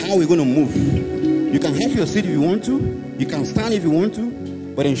how we're going to move. You can have your seat if you want to. You can stand if you want to.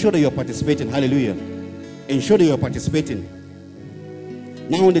 But ensure that you're participating. Hallelujah. Ensure that you're participating.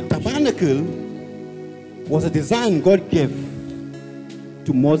 Now, the tabernacle was a design God gave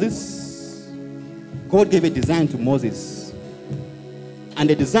to Moses. God gave a design to Moses. And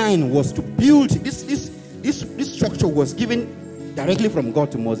the design was to build, this structure was given directly from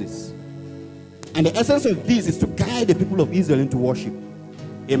God to Moses. And the essence of this is to guide the people of Israel into worship.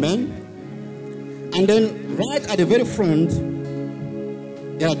 Amen. And then right at the very front,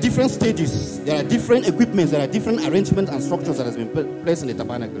 there are different stages, there are different equipments, there are different arrangements and structures that has been placed in the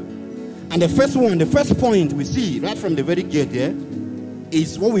tabernacle. And the first one, the first point we see right from the very gate there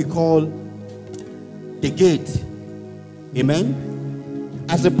is what we call the gate. Amen.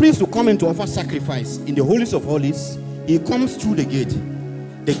 As the priest will come in to offer sacrifice in the holiest of holies, he comes through the gate.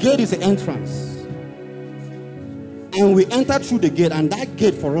 The gate is the entrance. And we enter through the gate, and that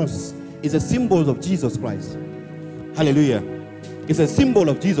gate for us is a symbol of Jesus Christ. Hallelujah. It's a symbol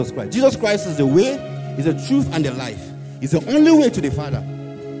of Jesus Christ. Jesus Christ is the way, is the truth, and the life. It's the only way to the Father.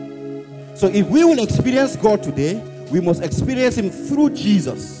 So if we will experience God today, we must experience Him through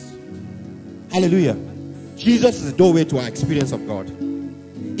Jesus. Hallelujah. Jesus is the doorway to our experience of God.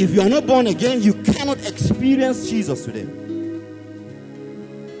 If you are not born again, you cannot experience Jesus today.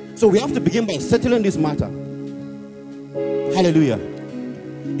 So we have to begin by settling this matter. Hallelujah.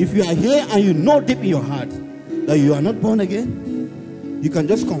 If you are here and you know deep in your heart that you are not born again, you can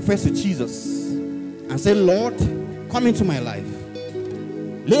just confess to Jesus and say, Lord, come into my life.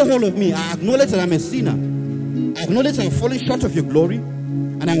 Lay hold of me. I acknowledge that I'm a sinner. I acknowledge I'm falling short of your glory,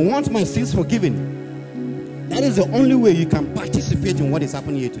 and I want my sins forgiven. That is the only way you can participate in what is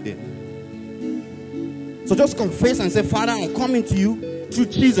happening here today. So just confess and say, Father, I come into you through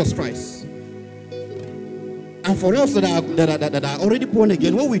Jesus Christ. And for us that are already born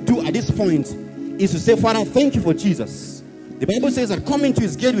again, what we do at this point is to say, Father, thank you for Jesus. The Bible says that come into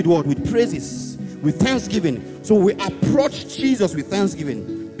his gate with what? With praises, with thanksgiving. So we approach Jesus with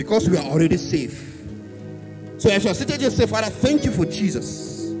thanksgiving because we are already safe. So as you are seated here, say, Father, thank you for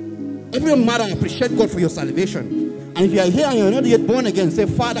Jesus. Every matter, appreciate God for your salvation. And if you are here and you are not yet born again, say,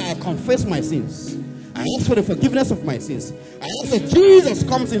 Father, I confess my sins. I ask for the forgiveness of my sins. I ask that Jesus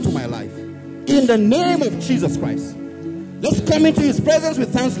comes into my life. In the name of Jesus Christ. Let's come into his presence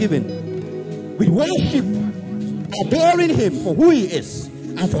with thanksgiving, with worship, adoring him for who he is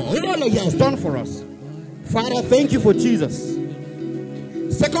and for all that he has done for us. Father, thank you for Jesus.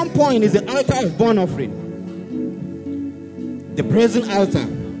 Second point is the altar of burnt offering. The brazen altar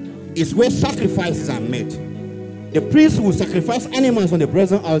is where sacrifices are made. The priest will sacrifice animals on the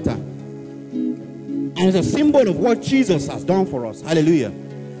brazen altar. And it's a symbol of what Jesus has done for us. Hallelujah.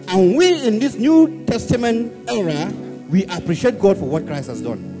 And we in this New Testament era, we appreciate God for what Christ has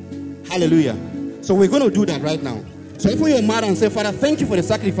done. Hallelujah. So we're going to do that right now. So open your mouth and say, Father, thank you for the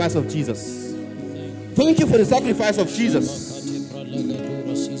sacrifice of Jesus. Thank you for the sacrifice of Jesus.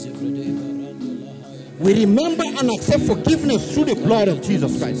 We remember and accept forgiveness through the blood of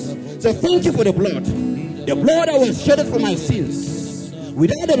Jesus Christ. So thank you for the blood. The blood that was shed for my sins.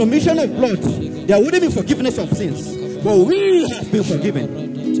 Without the remission of blood, there wouldn't be forgiveness of sins. But we have been forgiven.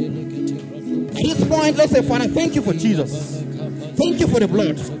 At this point, let's say, Father, thank you for Jesus. Thank you for the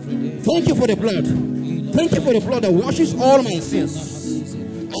blood. Thank you for the blood. Thank you for the blood that washes all my sins.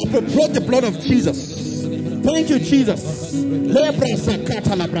 I appropriate the blood of Jesus. Thank you, Jesus.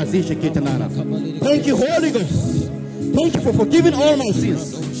 Thank you, Holy Ghost. Thank you for forgiving all my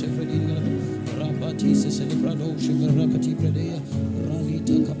sins.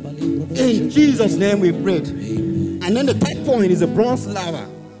 In Jesus' name we prayed. And then the third point is a bronze laver.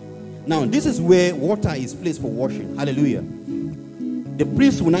 Now, this is where water is placed for washing. Hallelujah. The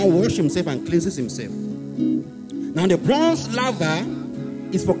priest will now wash himself and cleanses himself. Now, the bronze laver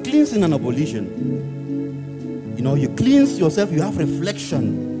is for cleansing and ablution. You know, you cleanse yourself, you have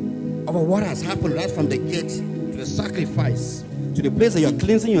reflection over what has happened right from the gate to the sacrifice, to the place that you are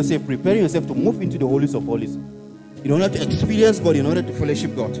cleansing yourself, preparing yourself to move into the holiest of holies, in order to experience God, in order to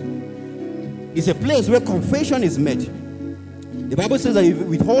fellowship God. It's a place where confession is made. The Bible says that if you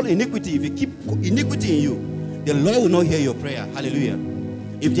withhold iniquity, if you keep iniquity in you, the Lord will not hear your prayer. Hallelujah.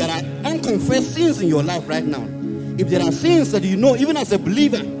 If there are unconfessed sins in your life right now, if there are sins that you know, even as a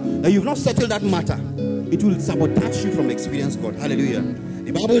believer, that you've not settled that matter, it will sabotage you from experiencing God. Hallelujah.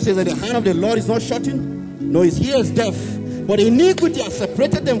 The Bible says that the hand of the Lord is not shortened, nor his ear is deaf, but iniquity has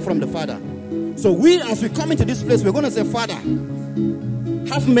separated them from the Father. So we, as we come into this place, we're going to say, Father,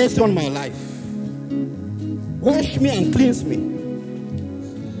 have mercy on my life. Wash me and cleanse me.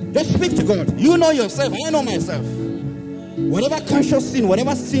 Just speak to God. You know yourself. I know myself. Whatever conscious sin,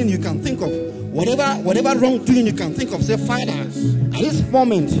 whatever sin you can think of, whatever wrongdoing you can think of, say, Father, at this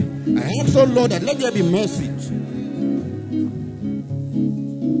moment, I ask, oh Lord, that let there be mercy.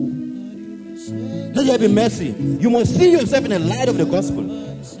 Let there be mercy. You must see yourself in the light of the gospel.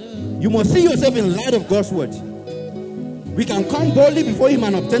 You must see yourself in the light of God's word. We can come boldly before Him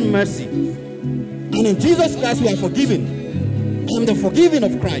and obtain mercy. And in Jesus Christ we are forgiven. I am the forgiven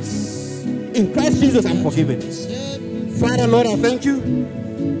of Christ. In Christ Jesus I'm forgiven. Father, Lord, I thank you.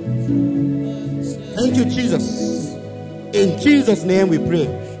 Thank you, Jesus. In Jesus' name we pray.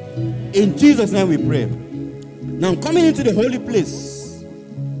 In Jesus' name we pray. Now, coming into the holy place,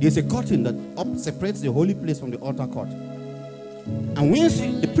 there's a curtain that separates the holy place from the altar court. And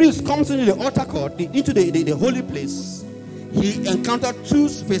when the priest comes into the altar court, into the holy place, he encountered two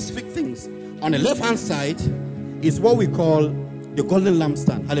specific things. On the left-hand side is what we call the golden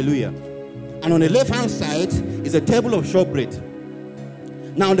lampstand. Hallelujah. And on the left-hand side is a table of showbread.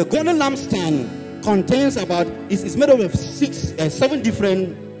 Now, the golden lampstand contains it's made up of 7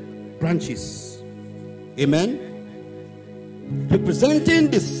 different branches. Amen. Representing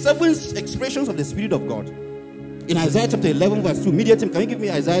the 7 expressions of the Spirit of God. In Isaiah chapter 11 verse 2. Media team, can you give me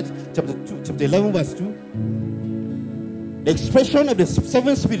Isaiah chapter 11 verse 2? The expression of the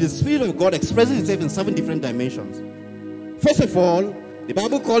 7 Spirit, the Spirit of God expresses itself in 7 different dimensions. First of all, the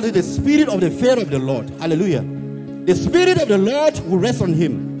Bible calls it the Spirit of the fear of the Lord. Hallelujah. The Spirit of the Lord will rest on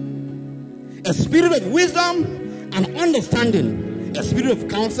him. A spirit of wisdom and understanding. A spirit of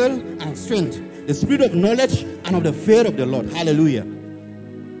counsel and strength. The spirit of knowledge and of the fear of the Lord. Hallelujah.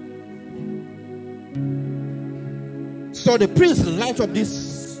 So the priest light up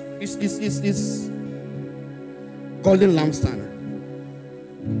this golden lampstand.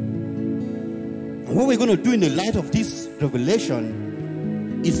 And what we're going to do in the light of this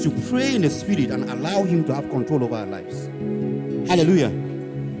revelation is to pray in the Spirit and allow Him to have control over our lives. Hallelujah.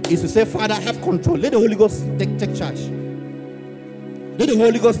 Is to say, Father, have control. Let the Holy Ghost take charge. Let the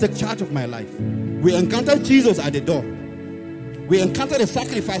Holy Ghost take charge of my life. We encountered Jesus at the door. We encountered the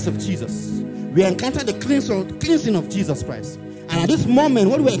sacrifice of Jesus. We encountered the cleansing of Jesus Christ. And at this moment,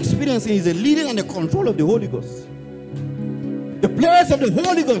 what we're experiencing is the leading and the control of the Holy Ghost. The place of the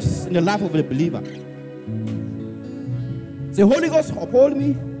Holy Ghost in the life of the believer. Say, Holy Ghost, uphold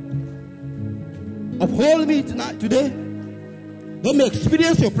me. Uphold me today. Let me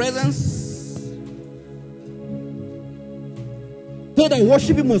experience your presence. They that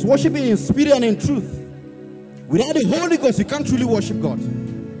worship Him must worship Him in spirit and in truth. Without the Holy Ghost, you can't truly worship God.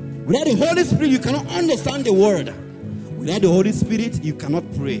 Without the Holy Spirit, you cannot understand the word. Without the Holy Spirit, you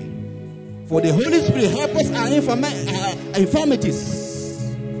cannot pray. For the Holy Spirit helps us our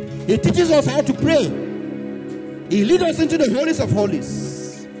infirmities. He teaches us how to pray. He leads us into the holies of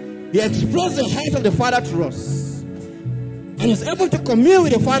holies. He expresses the heart of the Father to us. And is able to commune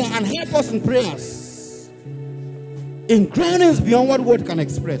with the Father and help us in prayers. In groanings beyond what word can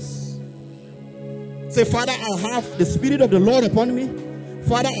express. Say, Father, I have the Spirit of the Lord upon me.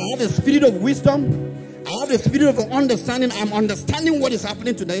 Father, I have the Spirit of wisdom. I have the Spirit of understanding. I'm understanding what is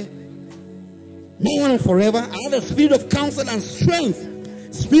happening today. Now and forever. I have the Spirit of counsel and strength.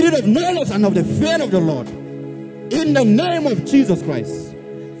 Spirit of knowledge and of the fear of the Lord. In the name of Jesus Christ.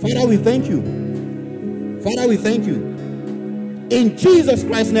 Father, we thank you. Father, we thank you. In Jesus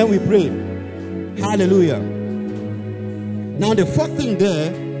Christ's name we pray. Hallelujah. Now the fourth thing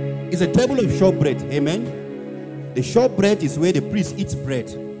there is a table of showbread. Amen. The showbread is where the priest eats bread.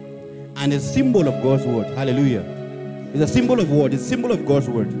 And a symbol of God's word. Hallelujah. It's a symbol of word. It's a symbol of God's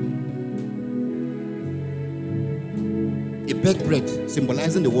word. A baked bread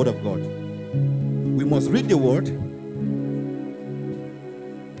symbolizing the word of God. We must read the word.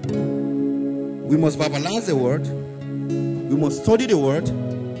 We must verbalize the word. We must study the word.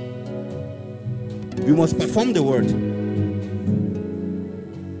 We must perform the word.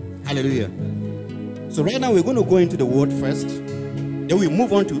 Hallelujah. So right now we're going to go into the word first. Then we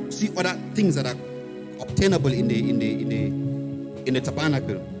move on to see other things that are obtainable in the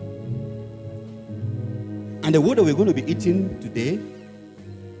tabernacle. And the word that we're going to be eating today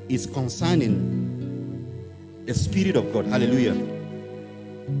is concerning the Spirit of God. Hallelujah.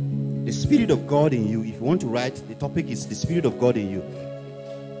 The Spirit of God in you. If you want to write, the topic is the Spirit of God in you.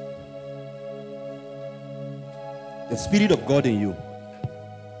 The Spirit of God in you.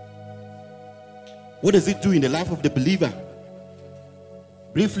 What does it do in the life of the believer?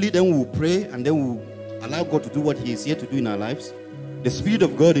 Briefly, then we'll pray and then we'll allow God to do what He is here to do in our lives. The Spirit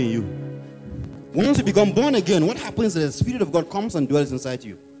of God in you. Once you become born again, what happens is the Spirit of God comes and dwells inside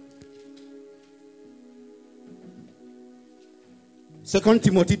you. 2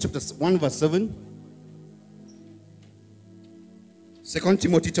 Timothy chapter 1 verse 7. 2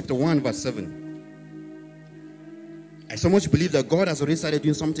 Timothy chapter 1 verse 7. I so much believe that God has already started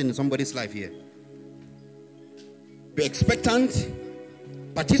doing something in somebody's life here. Be expectant,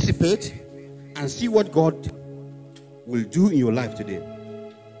 participate, and see what God will do in your life today.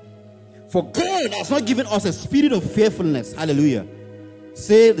 For God has not given us a spirit of fearfulness. Hallelujah.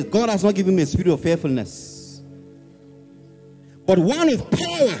 Say that God has not given me a spirit of fearfulness, but one of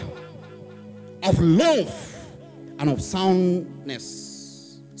power, of love, and of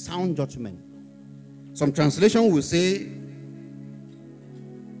soundness, sound judgment. Some translation will say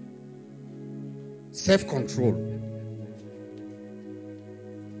self-control.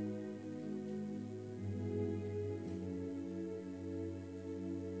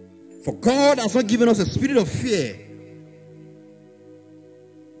 For God has not given us a spirit of fear,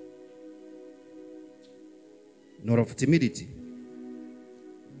 nor of timidity,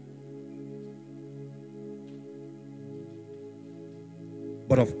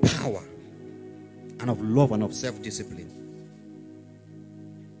 but of power and of love and of self-discipline.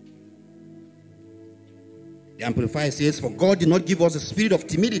 The Amplified says, for God did not give us a spirit of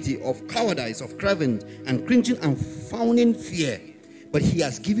timidity, of cowardice, of craving and cringing and fawning fear, but he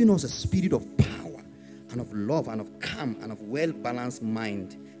has given us a spirit of power and of love and of calm and of well-balanced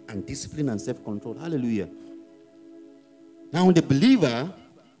mind and discipline and self-control. Hallelujah. Now the believer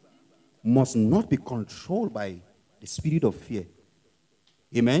must not be controlled by the spirit of fear.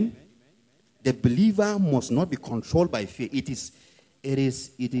 Amen. The believer must not be controlled by fear. It is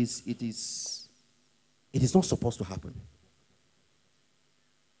not supposed to happen.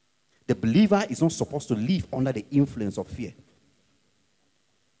 The believer is not supposed to live under the influence of fear.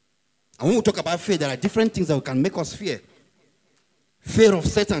 And when we talk about fear, there are different things that can make us fear. Fear of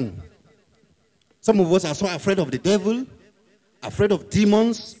Satan. Some of us are so afraid of the devil, afraid of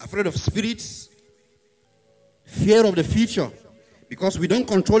demons, afraid of spirits. Fear of the future. Because we don't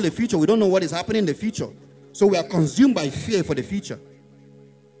control the future. We don't know what is happening in the future. So we are consumed by fear for the future.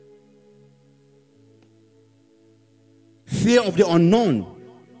 Fear of the unknown.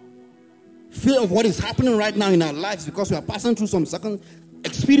 Fear of what is happening right now in our lives, because we are passing through some certain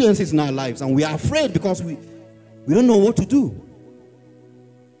experiences in our lives. And we are afraid because we don't know what to do.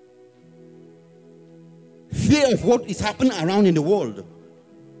 Fear of what is happening around in the world.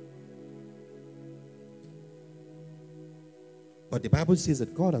 But the Bible says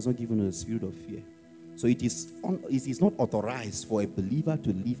that God has not given us a spirit of fear. So it is not authorized for a believer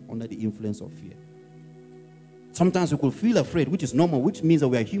to live under the influence of fear. Sometimes we could feel afraid, which is normal, which means that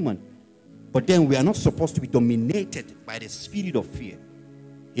we are human. But then we are not supposed to be dominated by the spirit of fear.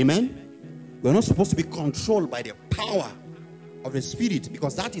 Amen? We are not supposed to be controlled by the power of the spirit,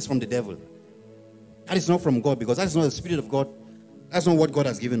 because that is from the devil. That is not from God, because that is not the spirit of God. That's not what God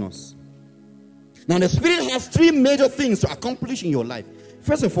has given us. Now, the spirit has three major things to accomplish in your life.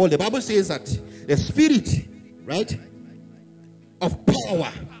 First of all, the Bible says that the spirit, right, of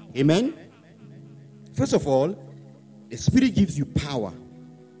power. Amen? First of all, the spirit gives you power.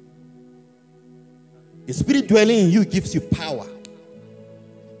 The spirit dwelling in you gives you power.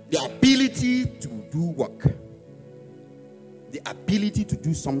 The ability to do work. The ability to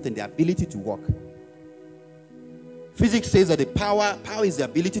do something. The ability to work. Physics says that the power is the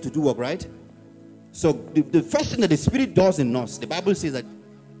ability to do work, right? So the first thing that the spirit does in us, the Bible says that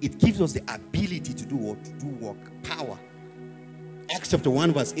it gives us the ability to do what? To do work. Power. Acts chapter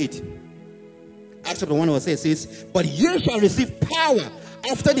 1 verse 8. Acts chapter 1 verse 8 says, but ye shall receive power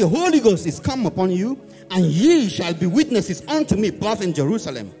after the Holy Ghost is come upon you, and ye shall be witnesses unto me both in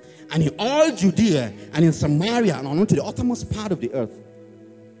Jerusalem and in all Judea and in Samaria and unto the uttermost part of the earth.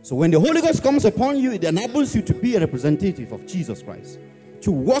 So when the Holy Ghost comes upon you, it enables you to be a representative of Jesus Christ,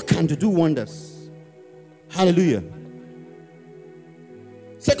 to work and to do wonders. Hallelujah.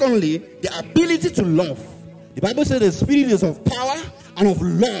 Secondly, the ability to love. The Bible says the spirit is of power and of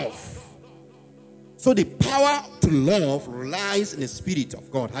love. So the power to love lies in the spirit of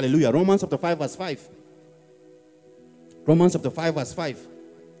God. Hallelujah. Romans chapter 5 verse 5. Romans chapter 5 verse 5.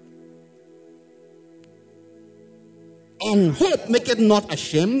 And hope maketh not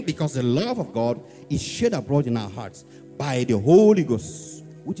ashamed, because the love of God is shed abroad in our hearts by the Holy Ghost,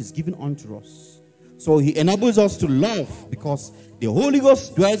 which is given unto us. So he enables us to love, because the Holy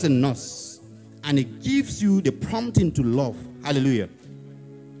Ghost dwells in us, and it gives you the prompting to love. Hallelujah.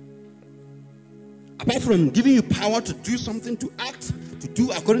 Apart from giving you power to do something, to act, to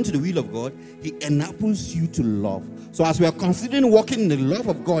do according to the will of God, he enables you to love. So as we are considering walking in the love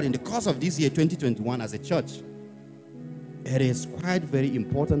of God in the course of this year 2021 as a church, it is quite very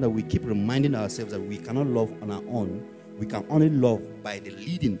important that we keep reminding ourselves that we cannot love on our own. We can only love by the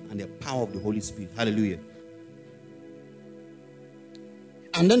leading and the power of the Holy Spirit. Hallelujah.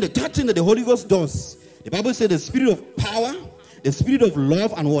 And then the third thing that the Holy Ghost does, the Bible says the spirit of power, the spirit of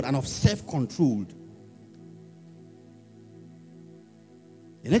love, and what? And of self-control.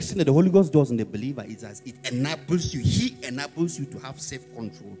 The next thing that the Holy Ghost does in the believer is that it enables you. He enables you to have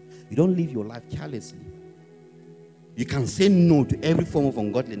self-control. You don't live your life carelessly. You can say no to every form of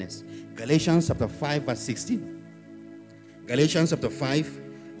ungodliness. Galatians chapter 5 verse 16. Galatians chapter 5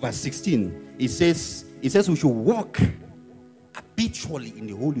 verse 16. It says we should walk habitually in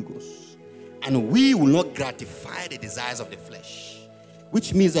the Holy Ghost, and we will not gratify the desires of the flesh.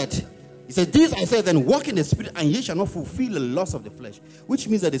 Which means that it says, this I said, then walk in the Spirit, and ye shall not fulfill the lust of the flesh. Which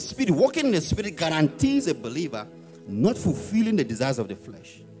means that the Spirit, walking in the Spirit, guarantees a believer not fulfilling the desires of the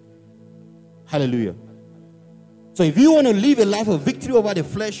flesh. Hallelujah. So if you want to live a life of victory over the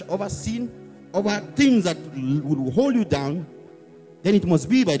flesh, over sin, over things that will hold you down, then it must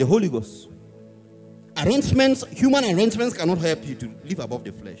be by the Holy Ghost. Human arrangements cannot help you to live above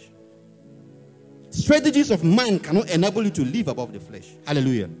the flesh. Strategies of man cannot enable you to live above the flesh.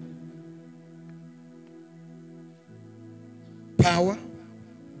 Hallelujah. Power,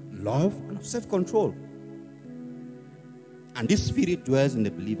 love, and self-control. And this spirit dwells in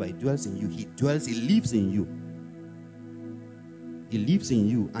the believer. It dwells in you. He lives in you. He lives in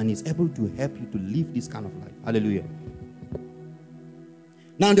you and is able to help you to live this kind of life. Hallelujah.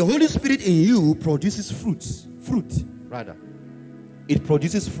 Now the Holy Spirit in you produces fruit rather. It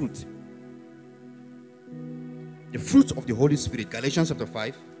produces fruit. The fruit of the Holy Spirit, Galatians chapter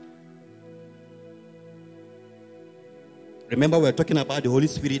 5. Remember, we're talking about the Holy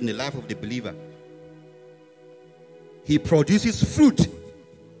Spirit in the life of the believer. He produces fruit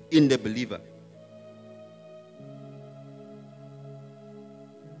in the believer.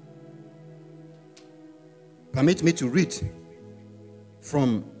 Permit me to read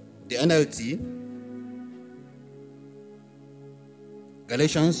from the NLT,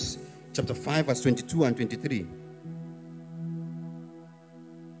 Galatians chapter 5 verse 22 and 23.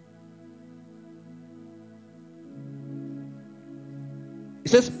 It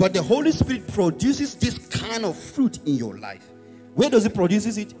says, but the Holy Spirit produces this kind of fruit in your life. Where does it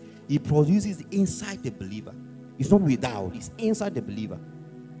produce it? He produces it inside the believer. It's not without, it's inside the believer.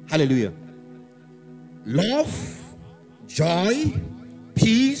 Hallelujah. Love, joy,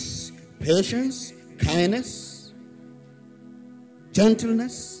 peace, patience, kindness,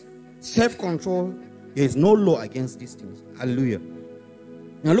 gentleness, self-control. There is no law against these things. Hallelujah.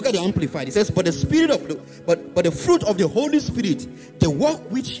 Now look at the Amplified. It says, but the fruit of the Holy Spirit, the work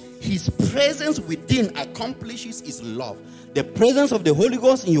which His presence within accomplishes is love. The presence of the Holy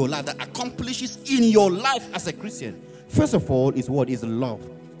Ghost in your life that accomplishes in your life as a Christian. First of all, is what is love.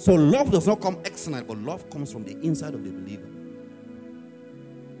 So love does not come external, but love comes from the inside of the believer.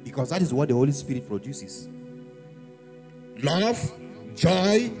 Because that is what the Holy Spirit produces. Love,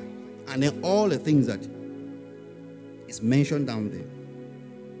 joy, and then all the things that is mentioned down there.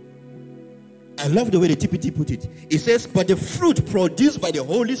 I love the way the TPT put it. It says, but the fruit produced by the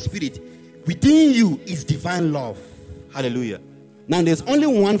Holy Spirit within you is divine love. Hallelujah. Now there's only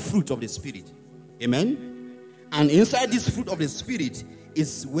one fruit of the Spirit. Amen. And inside this fruit of the Spirit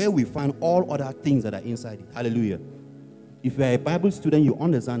is where we find all other things that are inside it. Hallelujah. If you are a Bible student, you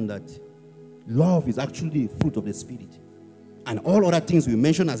understand that love is actually the fruit of the Spirit. And all other things we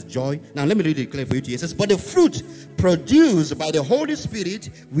mention as joy. Now let me read it clear for you. It says, but the fruit produced by the Holy Spirit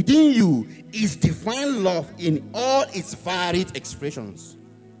within you is divine love in all its varied expressions.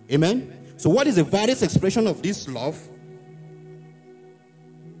 Amen. So what is the various expression of this love?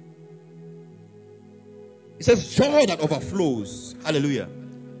 It says joy that overflows. Hallelujah.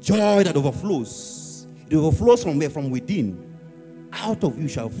 Joy that overflows. It overflows from where? From within. Out of you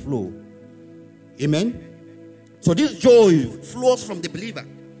shall flow. Amen. So this joy flows from the believer.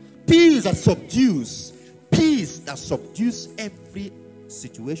 Peace that subdues every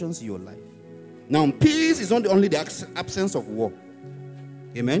situation in your life. Now, peace is not only the absence of war.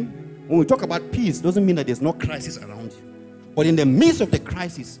 Amen. When we talk about peace, it doesn't mean that there's no crisis around you. But in the midst of the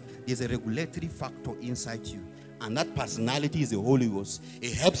crisis, there's a regulatory factor inside you. And that personality is the Holy Ghost.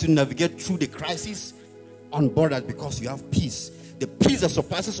 It helps you navigate through the crisis unbothered because you have peace. The peace that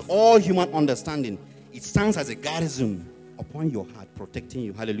surpasses all human understanding. It stands as a garrison upon your heart, protecting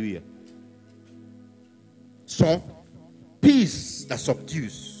you. Hallelujah. So, peace that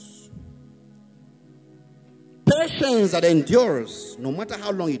subdues. Patience that endures. No matter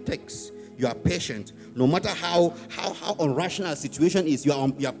how long it takes, you are patient. No matter how irrational a situation is, you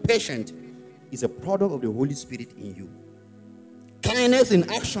are patient. It's a product of the Holy Spirit in you. Kindness in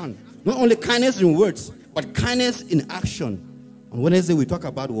action. Not only kindness in words, but kindness in action. On Wednesday, we talk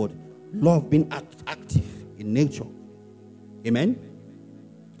about what? Love being active in nature. Amen?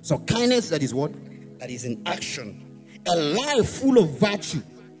 So kindness that is what? That is in action. A life full of virtue.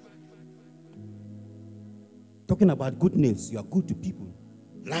 Talking about goodness, you are good to people.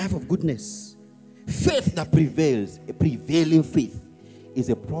 Life of goodness. Faith that prevails, a prevailing faith, is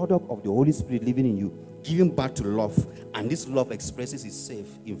a product of the Holy Spirit living in you, giving birth to love. And this love expresses itself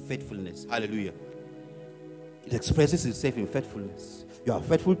in faithfulness. Hallelujah. It expresses itself in faithfulness. You are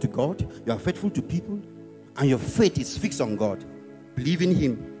faithful to God, you are faithful to people, and your faith is fixed on God. Believe in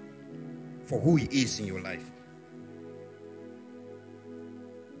Him for who He is in your life.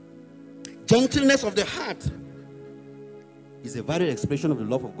 Gentleness of the heart is a varied expression of the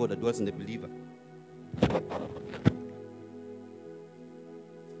love of God that dwells in the believer.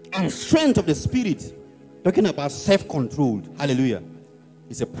 And strength of the Spirit, talking about self-controlled, hallelujah,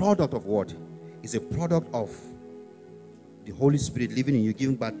 is a product of what? It's a product of the Holy Spirit living in you,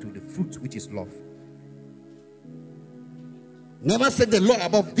 giving back to the fruit which is love. Never set the law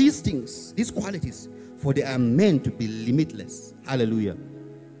above these things, these qualities, for they are meant to be limitless. Hallelujah.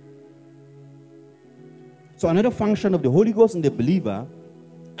 So another function of the Holy Ghost in the believer,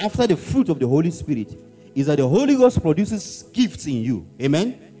 after the fruit of the Holy Spirit, is that the Holy Ghost produces gifts in you.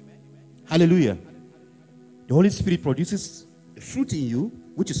 Amen? Hallelujah. The Holy Spirit produces the fruit in you,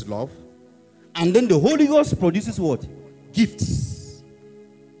 which is love. And then the Holy Ghost produces what? Gifts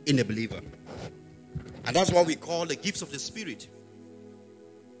in the believer. And that's what we call the gifts of the Spirit.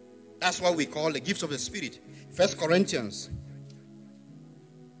 That's what we call the gifts of the Spirit. 1 Corinthians.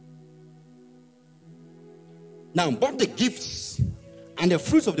 Now, but the gifts and the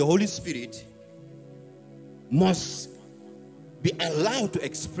fruits of the Holy Spirit must be allowed to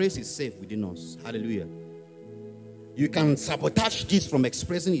express itself within us. Hallelujah. You can sabotage this from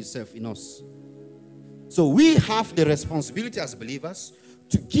expressing itself in us. So we have the responsibility as believers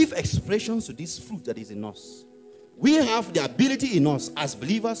to give expressions to this fruit that is in us. We have the ability in us as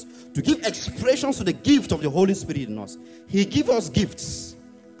believers to give expressions to the gift of the Holy Spirit in us. He gives us gifts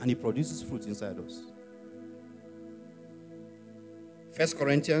and He produces fruit inside us. 1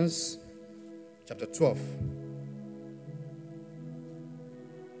 Corinthians chapter 12.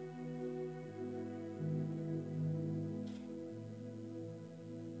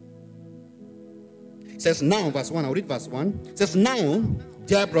 It says now, verse 1, I'll read verse 1. It says, now,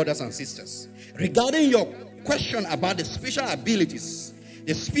 dear brothers and sisters, regarding your question about the special abilities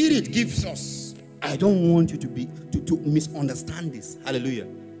the Spirit gives us, I don't want you to misunderstand this. Hallelujah.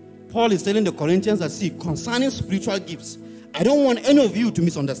 Paul is telling the Corinthians that, see, concerning spiritual gifts, I don't want any of you to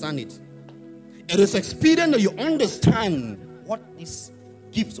misunderstand it. It is expedient that you understand what this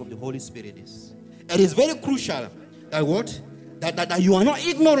gift of the Holy Spirit is. It is very crucial that what? That you are not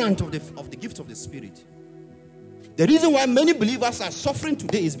ignorant of the gift of the Spirit. The reason why many believers are suffering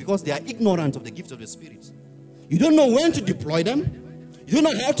today is because they are ignorant of the gift of the Spirit. You don't know when to deploy them. You don't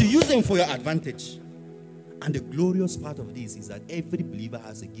know how to use them for your advantage. And the glorious part of this is that every believer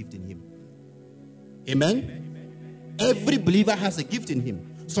has a gift in him. Amen? Every believer has a gift in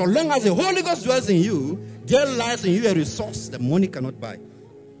him. So long as the Holy Ghost dwells in you, there lies in you a resource that money cannot buy.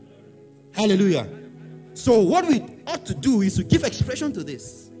 Hallelujah. So what we ought to do is to give expression to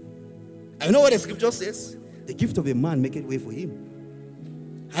this. I know what the scripture says. The gift of a man maketh way for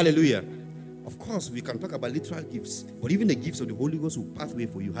him. Hallelujah. Of course, we can talk about literal gifts, but even the gifts of the Holy Ghost will path way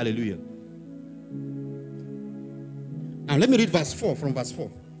for you. Hallelujah. And let me read verse 4 from verse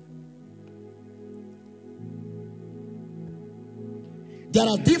 4. There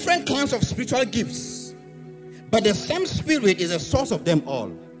are different kinds of spiritual gifts, but the same Spirit is the source of them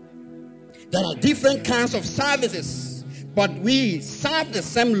all. There are different kinds of services, but we serve the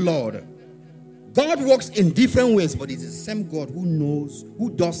same Lord. God works in different ways, but it's the same God who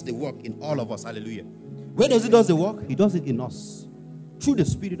does the work in all of us. Hallelujah. Where does He do the work? He does it in us, through the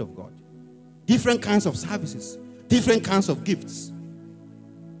Spirit of God. Different kinds of services, different kinds of gifts.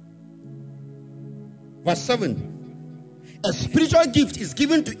 Verse 7. A spiritual gift is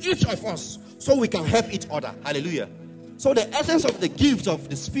given to each of us so we can help each other. Hallelujah. So the essence of the gift of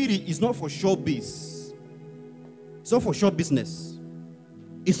the Spirit is not for showbiz. It's not for show business.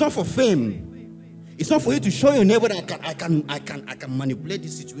 It's not for fame. It's not for you to show your neighbor that I can manipulate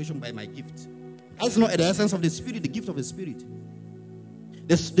this situation by my gift. That's not the essence of the Spirit, the gift of the Spirit.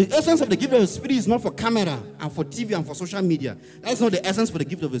 The essence of the gift of the Spirit is not for camera and for TV and for social media. That's not the essence for the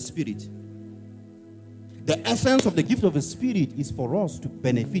gift of the Spirit. The essence of the gift of the Spirit is for us to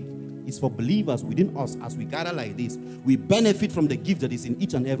benefit. It's for believers within us as we gather like this. We benefit from the gift that is in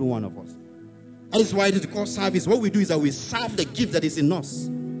each and every one of us. That is why it is called service. What we do is that we serve the gift that is in us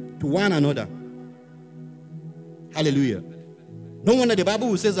to one another. Hallelujah. No wonder the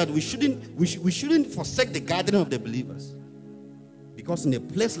Bible says that we shouldn't forsake the gathering of the believers. Because in a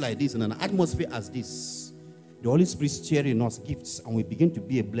place like this, in an atmosphere as this, the Holy Spirit is sharing us gifts, and we begin to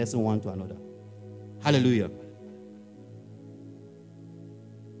be a blessing one to another. Hallelujah.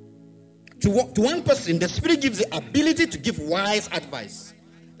 To one person, the Spirit gives the ability to give wise advice.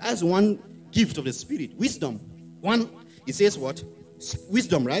 That's one gift of the Spirit. Wisdom. One, it says what?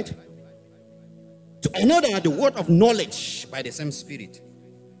 Wisdom, right? To another, the word of knowledge by the same Spirit.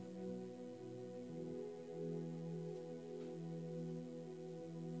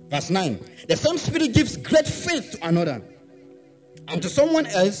 Verse 9. The same Spirit gives great faith to another. And to someone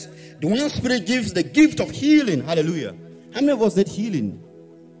else, the one Spirit gives the gift of healing. Hallelujah. How many of us need healing?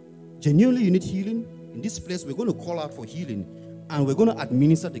 Genuinely, you need healing? In this place, we're going to call out for healing. And we're going to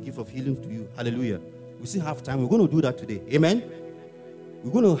administer the gift of healing to you. Hallelujah. We still have time. We're going to do that today. Amen.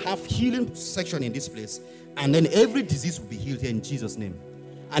 We're going to have healing section in this place. And then every disease will be healed here in Jesus' name.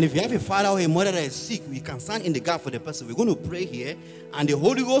 And if you have a father or a mother that is sick, we can stand in the gap for the person. We're going to pray here. And the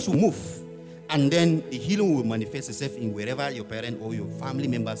Holy Ghost will move. And then the healing will manifest itself in wherever your parent or your family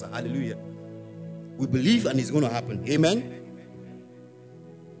members are. Hallelujah. We believe and it's going to happen. Amen.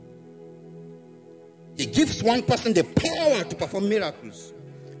 He gives one person the power to perform miracles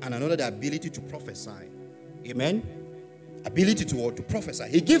and another the ability to prophesy. Amen. Ability to prophesy.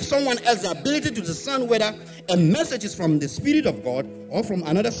 He gives someone else the ability to discern whether a message is from the Spirit of God or from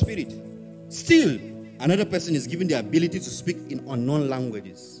another spirit. Still, another person is given the ability to speak in unknown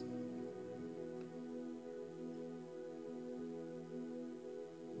languages.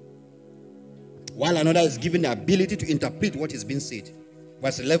 While another is given the ability to interpret what is being said.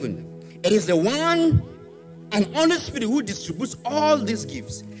 Verse 11. It is the one and only Spirit who distributes all these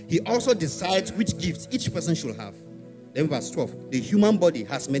gifts. He also decides which gifts each person should have. Then verse 12. The human body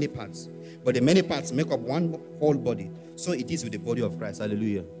has many parts, but the many parts make up one whole body. So it is with the body of Christ.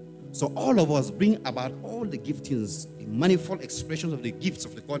 Hallelujah. So all of us bring about all the giftings, the manifold expressions of the gifts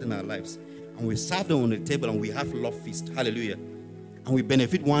of the God in our lives. And we serve them on the table and we have love feast. Hallelujah. And we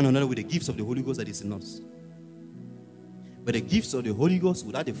benefit one another with the gifts of the Holy Ghost that is in us. But the gifts of the Holy Ghost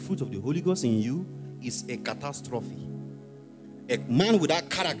without the fruit of the Holy Ghost in you is a catastrophe. A man without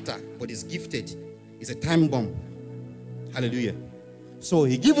character but is gifted is a time bomb. Hallelujah. So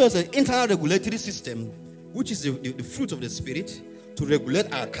he gives us an internal regulatory system, which is the fruit of the Spirit, to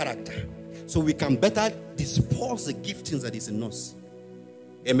regulate our character. So we can better dispose the giftings that is in us.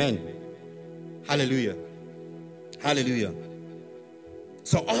 Amen. Hallelujah. Hallelujah.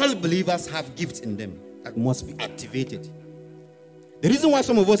 So all believers have gifts in them that must be activated. The reason why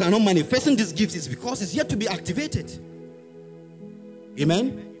some of us are not manifesting these gifts is because it's yet to be activated.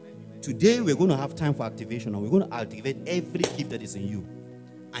 Amen. Today we're going to have time for activation, and we're going to activate every gift that is in you,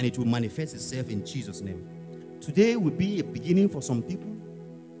 and it will manifest itself in Jesus' name. Today will be a beginning for some people.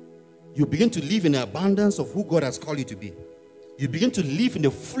 You begin to live in the abundance of who God has called you to be. You begin to live in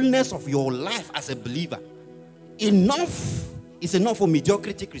the fullness of your life as a believer. Enough is enough for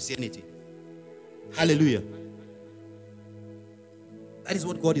mediocrity Christianity. Hallelujah. That is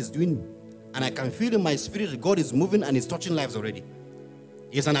what God is doing. And I can feel in my spirit that God is moving and is touching lives already.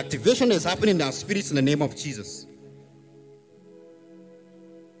 There's an activation that's happening in our spirits in the name of Jesus.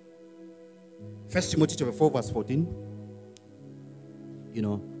 1 Timothy chapter 4 verse 14.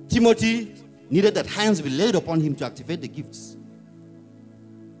 Timothy needed that hands be laid upon him to activate the gifts.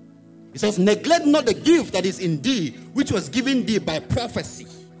 He says, neglect not the gift that is in thee, which was given thee by prophecy,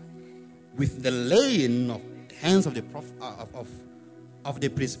 with the laying of the hands of the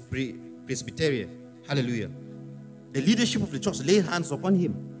presbyterian. Hallelujah. The leadership of the church laid hands upon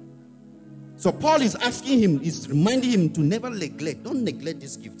him. So Paul is asking him, is reminding him to never neglect. Don't neglect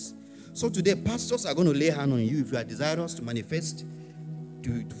these gifts. So today, pastors are going to lay hands on you if you are desirous to manifest,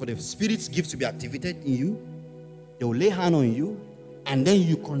 for the Spirit's gifts to be activated in you. They will lay hands on you, and then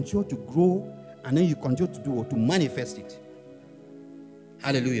you continue to grow, and then you continue to manifest it.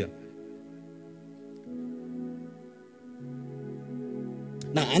 Hallelujah.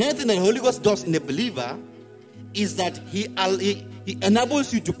 Now, another thing that the Holy Ghost does in the believer is that he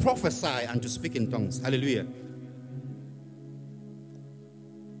enables you to prophesy and to speak in tongues. Hallelujah.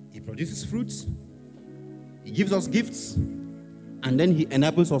 He produces fruits. He gives us gifts. And then he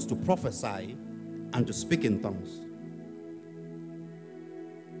enables us to prophesy and to speak in tongues.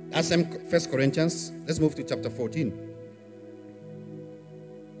 That's 1 Corinthians. Let's move to chapter 14.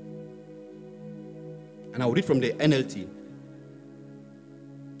 And I'll read from the NLT.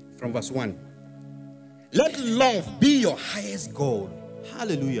 From verse 1. Let love be your highest goal.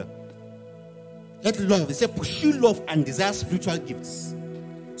 Hallelujah. Let love. They say pursue love and desire spiritual gifts.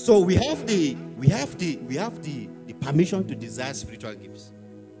 So we have the permission to desire spiritual gifts.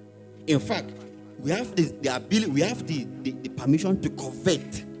 In fact, we have the ability, we have the permission to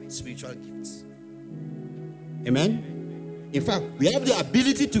covet spiritual gifts. Amen? In fact, we have the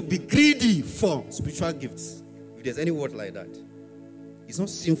ability to be greedy for spiritual gifts. If there's any word like that. It's not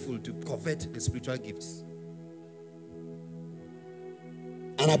sinful to covet the spiritual gifts.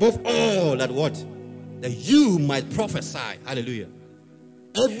 And above all, that what? That you might prophesy. Hallelujah.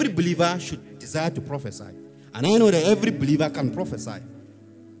 Every believer should desire to prophesy. And I know that every believer can prophesy.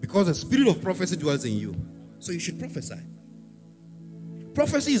 Because the spirit of prophecy dwells in you. So you should prophesy.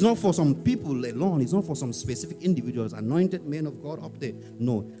 Prophecy is not for some people alone. It's not for some specific individuals, anointed men of God up there.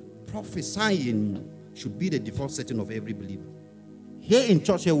 No. Prophesying should be the default setting of every believer. Here in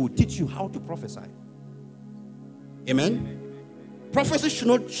church, here we'll teach you how to prophesy. Amen? Prophecy should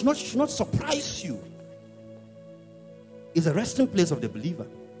not surprise you. It's a resting place of the believer.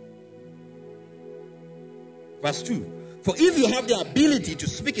 Verse 2. For if you have the ability to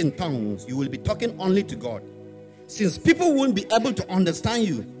speak in tongues, you will be talking only to God. Since people won't be able to understand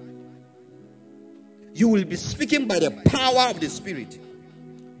you, you will be speaking by the power of the Spirit.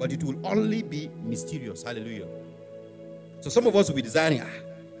 But it will only be mysterious. Hallelujah. So some of us will be desiring,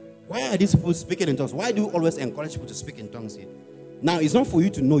 why are these people speaking in tongues? Why do you always encourage people to speak in tongues here? Now, it's not for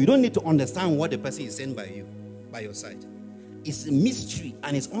you to know. You don't need to understand what the person is saying by your side. It's a mystery,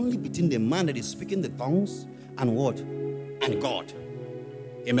 and it's only between the man that is speaking the tongues and what? And God.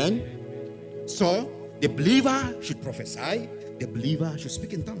 Amen? So, the believer should prophesy. The believer should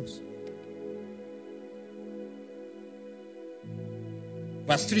speak in tongues.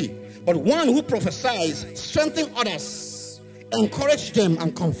 Verse 3. But one who prophesies strengthens others, encourages them,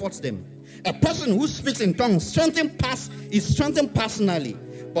 and comforts them. A person who speaks in tongues is strengthened personally.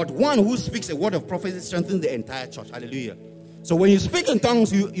 But one who speaks a word of prophecy strengthens the entire church. Hallelujah. So when you speak in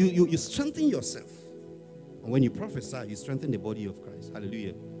tongues, you strengthen yourself. And when you prophesy, you strengthen the body of Christ.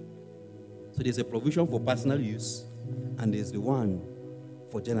 Hallelujah. So there's a provision for personal use, and there's the one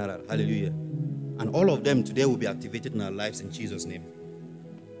for general. Hallelujah. And all of them today will be activated in our lives in Jesus' name.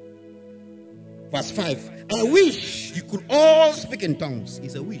 Verse 5. I wish you could all speak in tongues.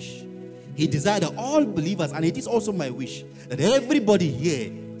 It's a wish. He desired that all believers, and it is also my wish, that everybody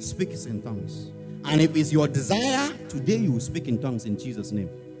here speaks in tongues. And if it's your desire, today you will speak in tongues in Jesus' name.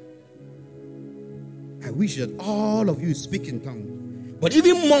 I wish that all of you speak in tongues. But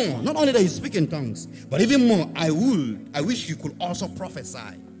even more, not only that you speak in tongues, but even more, I wish you could also prophesy.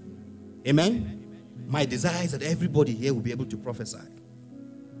 Amen? My desire is that everybody here will be able to prophesy.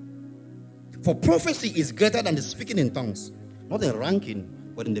 For prophecy is greater than the speaking in tongues. Not in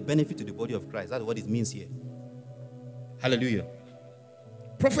ranking, but in the benefit to the body of Christ. That's what it means here. Hallelujah.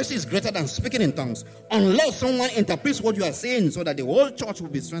 Prophecy is greater than speaking in tongues, unless someone interprets what you are saying so that the whole church will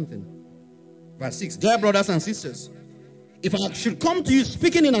be strengthened. Verse 6. Dear brothers and sisters, if I should come to you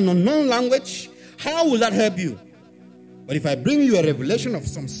speaking in an unknown language, how will that help you? But if I bring you a revelation of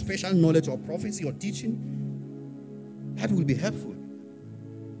some special knowledge or prophecy or teaching, that will be helpful.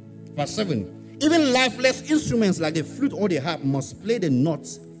 Verse 7. Even lifeless instruments like the flute or the harp must play the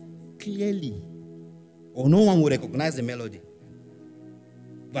notes clearly, or no one will recognize the melody.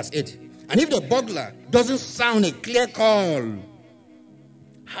 Verse 8. And if the bugler doesn't sound a clear call,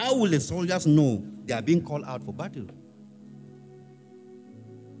 how will the soldiers know they are being called out for battle?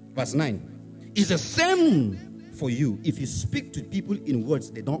 Verse 9. It's the same for you if you speak to people in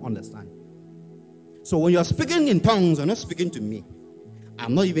words they don't understand. So when you're speaking in tongues, you're not speaking to me.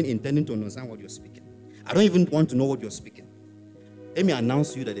 I'm not even intending to understand what you're speaking. I don't even want to know what you're speaking. Let me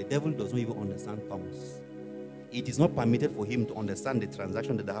announce to you that the devil does not even understand tongues. It is not permitted for him to understand the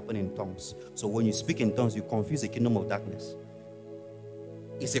transaction that happen in tongues. So when you speak in tongues, you confuse the kingdom of darkness.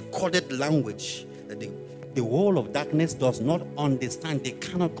 It's a coded language that the world of darkness does not understand. They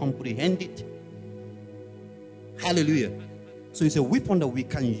cannot comprehend it. Hallelujah. So it's a weapon that we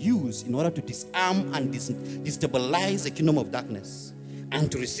can use in order to disarm and destabilize the kingdom of darkness, and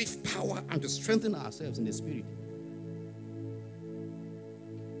to receive power and to strengthen ourselves in the spirit.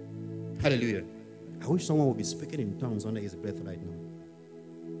 Hallelujah. I wish someone would be speaking in tongues under his breath right now,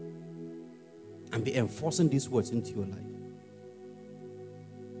 and be enforcing these words into your life.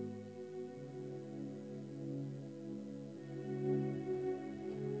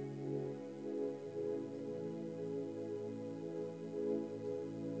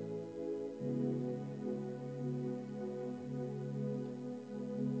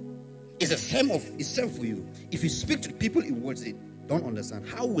 It's the same for you. If you speak to people in words they don't understand,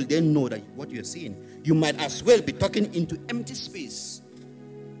 how will they know that what you're saying? You might as well be talking into empty space.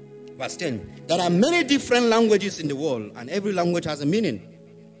 Verse 10. There are many different languages in the world, and every language has a meaning.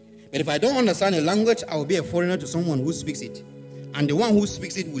 But if I don't understand a language, I will be a foreigner to someone who speaks it. And the one who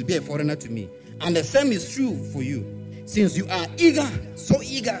speaks it will be a foreigner to me. And the same is true for you. Since you are eager, so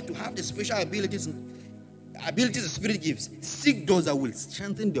eager to have the special abilities the Spirit gives, seek those that will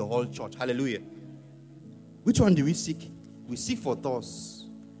strengthen the whole church. Hallelujah. Which one do we seek? We seek for those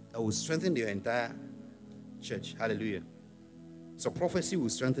that will strengthen the entire church. Hallelujah. So prophecy will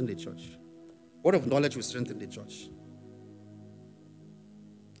strengthen the church. Word of knowledge will strengthen the church.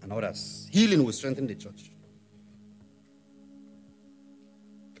 And others. Healing will strengthen the church.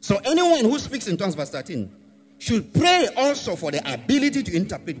 So anyone who speaks in tongues, verse 13, should pray also for the ability to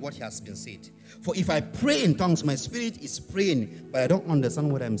interpret what has been said. For if I pray in tongues, my spirit is praying, but I don't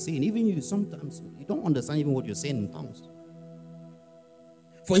understand what I'm saying. Even you, sometimes, you don't understand even what you're saying in tongues.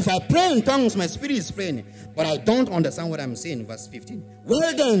 For if I pray in tongues, my spirit is praying, but I don't understand what I'm saying. Verse 15.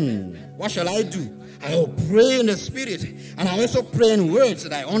 Well then, what shall I do? I will pray in the spirit, and I also pray in words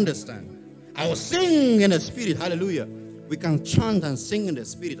that I understand. I will sing in the spirit. Hallelujah. We can chant and sing in the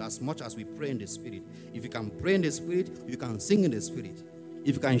spirit as much as we pray in the spirit. If you can pray in the spirit, you can sing in the spirit.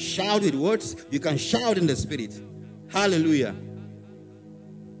 If you can shout with words, you can shout in the spirit. Hallelujah.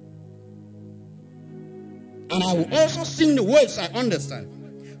 And I will also sing the words I understand.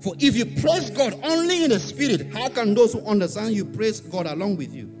 For if you praise God only in the spirit, how can those who understand you praise God along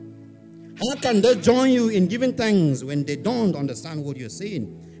with you? How can they join you in giving thanks when they don't understand what you're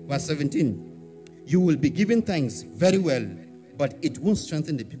saying? Verse 17. You will be giving thanks very well, but it won't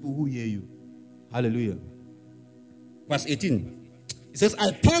strengthen the people who hear you. Hallelujah. Verse 18. It says,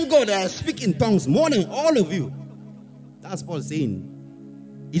 I thank God that I speak in tongues more than all of you. That's Paul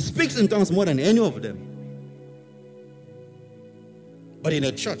saying. He speaks in tongues more than any of them. But in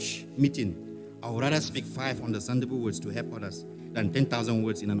a church meeting, I would rather speak 5 understandable words to help others than 10,000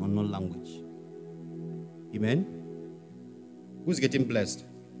 words in an unknown language. Amen? Who's getting blessed?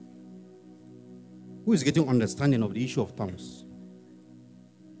 Who is getting understanding of the issue of tongues?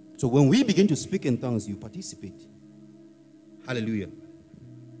 So when we begin to speak in tongues, you participate. Hallelujah.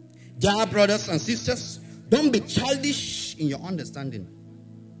 Dear brothers and sisters, don't be childish in your understanding.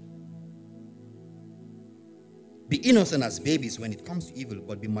 Be innocent as babies when it comes to evil,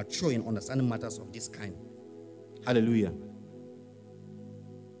 but be mature in understanding matters of this kind. Hallelujah.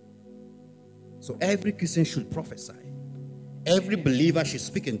 So every Christian should prophesy. Every believer should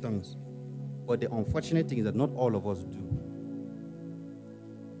speak in tongues. But the unfortunate thing is that not all of us do.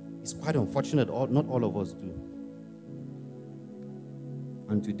 It's quite unfortunate not all of us do.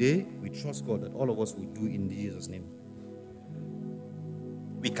 And today, we trust God that all of us will do in Jesus' name.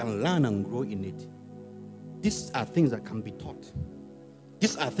 We can learn and grow in it. These are things that can be taught.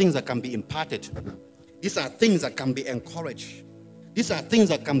 These are things that can be imparted. These are things that can be encouraged. These are things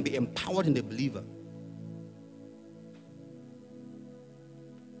that can be empowered in the believer.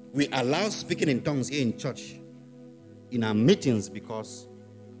 We allow speaking in tongues here in church, in our meetings, because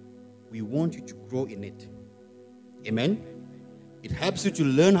we want you to grow in it. Amen? It helps you to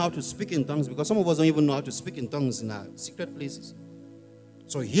learn how to speak in tongues, because some of us don't even know how to speak in tongues in our secret places.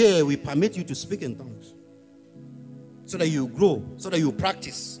 So here we permit you to speak in tongues so that you grow, so that you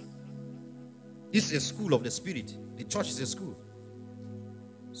practice. This is a school of the Spirit. The church is a school.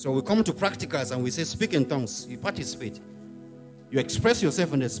 So we come to practicals and we say speak in tongues. You participate. You express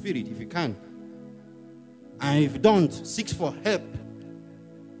yourself in the Spirit if you can. And if you don't, seek for help.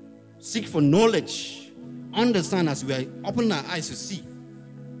 Seek for knowledge. Understand as we are opening our eyes to see.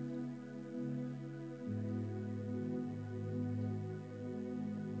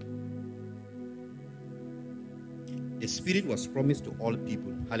 The Spirit was promised to all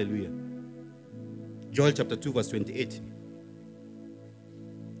people. Hallelujah. Joel chapter 2 verse 28.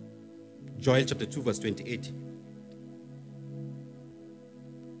 Joel chapter 2 verse 28.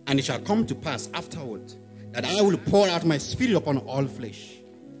 And it shall come to pass afterward that I will pour out my Spirit upon all flesh.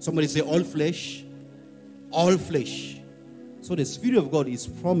 Somebody say all flesh. All flesh. So the Spirit of God is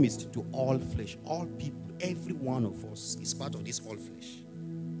promised to all flesh. All people. Every one of us is part of this all flesh.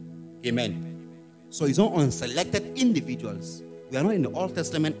 Amen. So it's not on selected individuals. We are not in the Old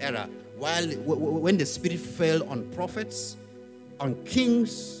Testament era when the Spirit fell on prophets, on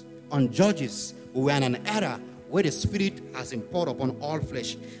kings, on judges. We are in an era where the Spirit has been poured upon all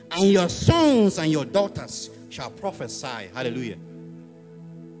flesh. And your sons and your daughters shall prophesy. Hallelujah.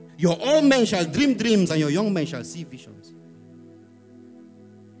 Your old men shall dream dreams, and your young men shall see visions.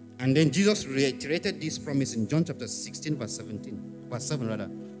 And then Jesus reiterated this promise in John chapter 16 verse 17. Verse 7 rather.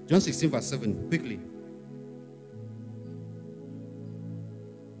 John 16 verse 7. Quickly.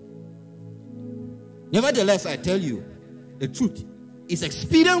 Nevertheless, I tell you the truth. It's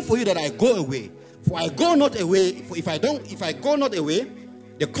expedient for you that I go away. For I go not away. For if I go not away,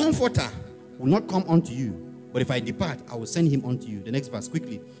 the Comforter will not come unto you. But if I depart, I will send him unto you. The next verse,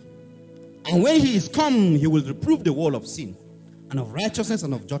 quickly. And when he is come, he will reprove the world of sin, and of righteousness,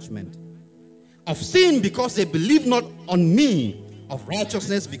 and of judgment. Of sin, because they believe not on me. Of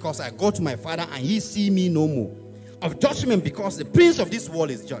righteousness, because I go to my Father, and ye see me no more. Of judgment, because the prince of this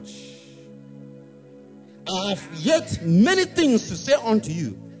world is judged. I have yet many things to say unto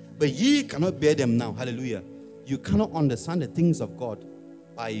you, but ye cannot bear them now. Hallelujah. You cannot understand the things of God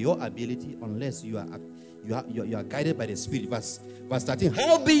by your ability unless you are guided by the Spirit. Verse 13.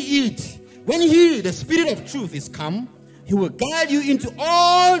 Howbeit, when he, the Spirit of truth, is come, he will guide you into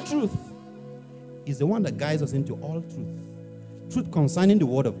all truth. He's the one that guides us into all truth. Truth concerning the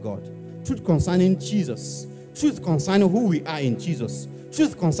Word of God. Truth concerning Jesus. Truth concerning who we are in Jesus.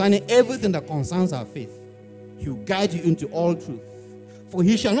 Truth concerning everything that concerns our faith. He will guide you into all truth. For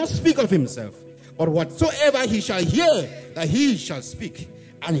he shall not speak of himself, but whatsoever he shall hear, that he shall speak.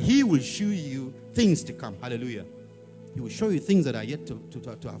 And he will show you things to come. Hallelujah. He will show you things that are yet to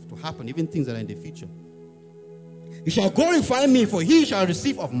have to happen, even things that are in the future. He shall glorify me, for he shall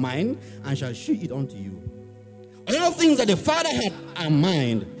receive of mine, and shall shew it unto you. All things that the Father had are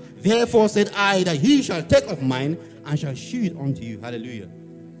mine. Therefore said I, that he shall take of mine, and shall shew it unto you. Hallelujah.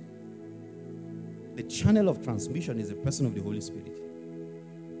 The channel of transmission is the person of the Holy Spirit.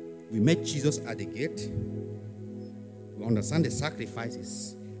 We met Jesus at the gate. We understand the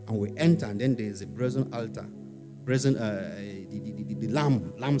sacrifices, and we enter, and then there is a brazen altar, the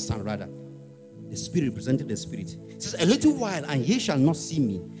lampstand rather. The Spirit represented the Spirit. It says, a little while, and ye shall not see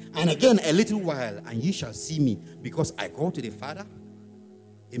me. And again, a little while, and ye shall see me, because I go to the Father.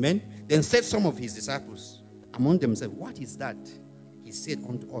 Amen. Then said some of his disciples among themselves, what is that? He said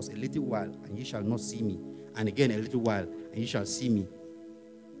unto us, a little while, and ye shall not see me. And again, a little while, and ye shall see me.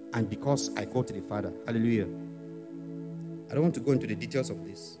 And because I go to the Father. Hallelujah. I don't want to go into the details of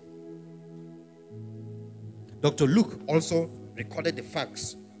this. Dr. Luke also recorded the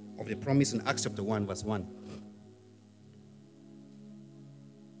facts of the promise in Acts chapter 1, verse 1.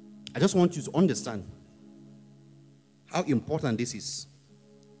 I just want you to understand how important this is.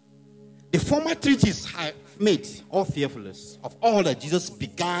 The former treatise have made all fearfulness of all that Jesus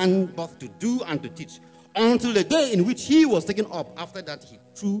began both to do and to teach, until the day in which he was taken up. After that, he,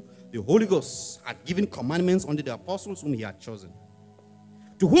 through the Holy Ghost, had given commandments unto the apostles whom he had chosen,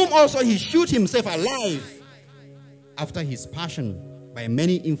 to whom also he shewed himself alive after his passion by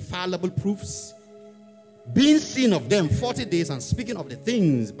many infallible proofs, being seen of them 40 days, and speaking of the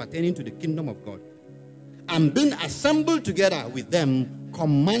things pertaining to the kingdom of God. And being assembled together with them,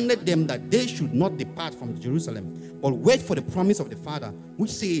 commanded them that they should not depart from Jerusalem, but wait for the promise of the Father,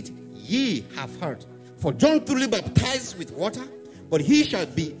 which said, ye have heard. For John truly baptized with water, but ye shall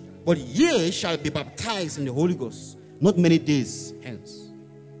be baptized in the Holy Ghost not many days hence.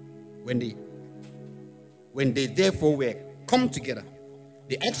 When they therefore were come together,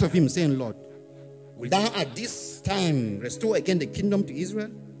 they asked of him, saying, Lord, will thou at this time restore again the kingdom to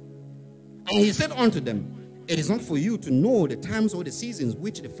Israel? And he said unto them, it is not for you to know the times or the seasons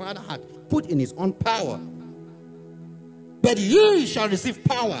which the Father hath put in his own power, but ye shall receive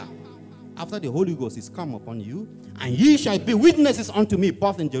power after the Holy Ghost is come upon you, and ye shall be witnesses unto me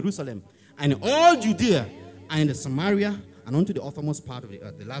both in Jerusalem and in all Judea and in the Samaria and unto the uttermost part of the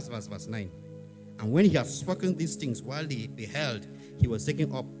earth. The last verse, verse 9. And when he had spoken these things, while they beheld, he was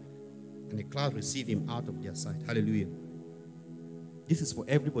taken up, and the cloud received him out of their sight. Hallelujah. This is for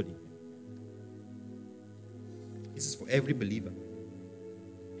everybody. This is for every believer.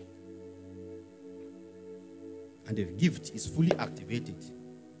 And the gift is fully activated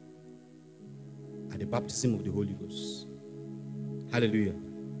at the baptism of the Holy Ghost. Hallelujah.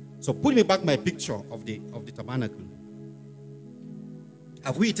 So put me back my picture of the tabernacle.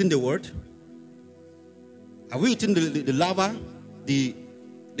 Have we eaten the word? Have we eaten the lava, the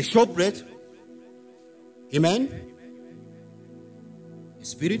showbread? Amen? The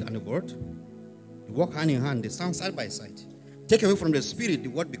Spirit and the word, they walk hand in hand. They stand side by side. Take away from the Spirit, the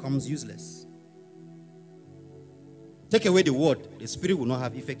word becomes useless. Take away the word, the Spirit will not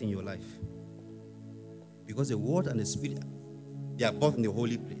have effect in your life. Because the word and the Spirit, they are both in the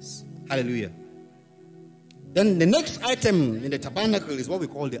holy place. Hallelujah. Then the next item in the tabernacle is what we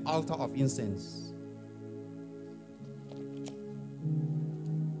call the altar of incense.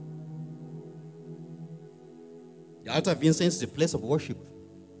 The altar of incense is a place of worship,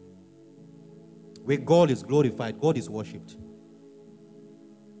 where God is glorified, God is worshipped.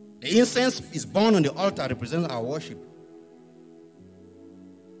 The incense is burned on the altar, represents our worship.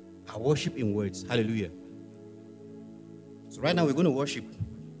 Our worship in words. Hallelujah. So right now we're going to worship.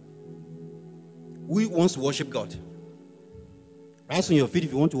 Who wants to worship God? Rise on your feet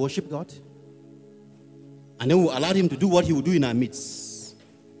if you want to worship God. And then we'll allow him to do what he will do in our midst.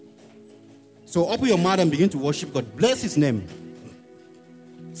 So open your mouth and begin to worship God. Bless his name.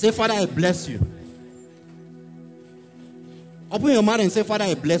 Say, Father, I bless you. Open your mouth and say, Father,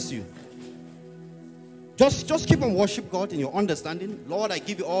 I bless you. Just keep on worship God in your understanding. Lord, I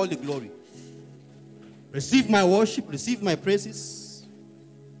give you all the glory. Receive my worship. Receive my praises.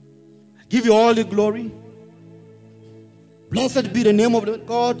 I give you all the glory. Blessed be the name of the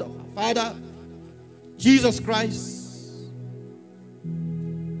God, Father, Jesus Christ.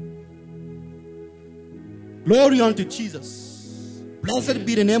 Glory unto Jesus. Blessed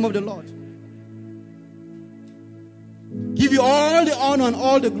be the name of the Lord. Give you all the honor and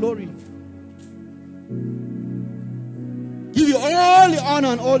all the glory. Give you all the honor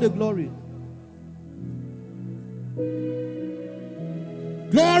and all the glory.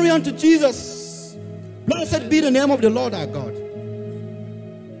 Glory unto Jesus. Blessed be the name of the Lord our God.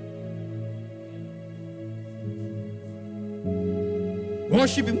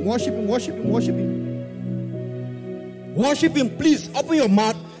 Worship him, worship him, worship him, worship him. Worship him, please. Open your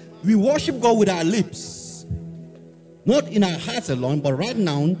mouth. We worship God with our lips. Not in our hearts alone, but right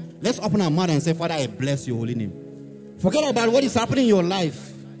now, let's open our mouth and say, Father, I bless your holy name. Forget about what is happening in your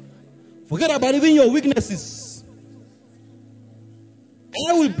life. Forget about even your weaknesses.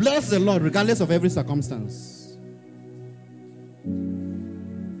 I will bless the Lord regardless of every circumstance.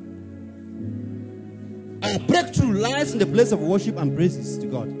 Our breakthrough lies in the place of worship and praises to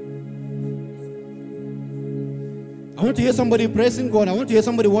God. I want to hear somebody praising God. I want to hear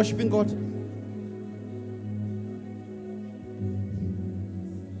somebody worshiping God.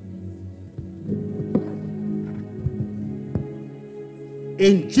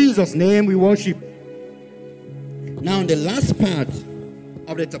 In Jesus' name we worship. Now, the last part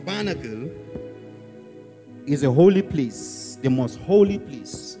of the tabernacle is a holy place, the most holy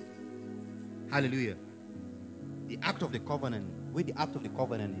place. Hallelujah. The Ark of the Covenant, where the Ark of the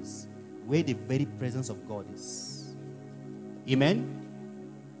Covenant is, where the very presence of God is. Amen.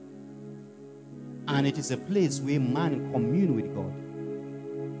 And it is a place where man commune with God.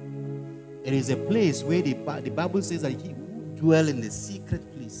 It is a place where the Bible says that he who dwell in the secret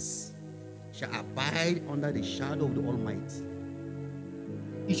place shall abide under the shadow of the Almighty.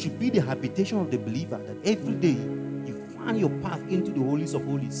 It should be the habitation of the believer that every day you find your path into the holies of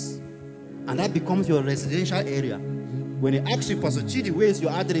holies. And that becomes your residential area. When they ask you, Pastor Chidi, where is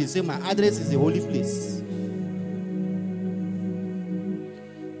your address? You say, my address is the holy place.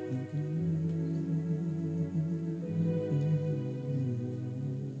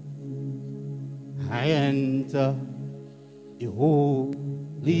 I enter the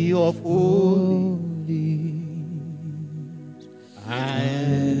holy of holies. I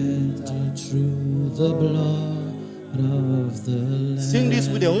enter through the blood of the Lamb. Sing this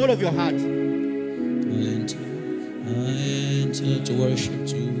with the whole of your heart. I enter to worship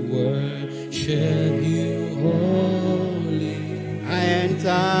you holy. I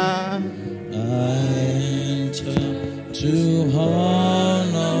enter to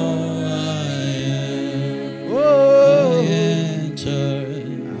honor.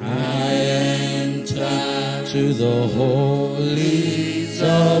 I enter to the holies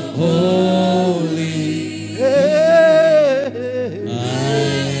of holies. I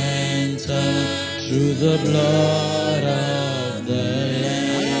enter through the blood of the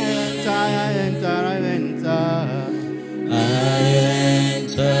Lamb. I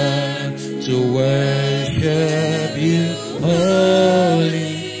enter to worship you holy.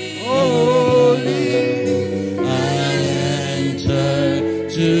 I enter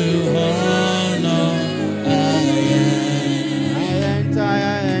to honor.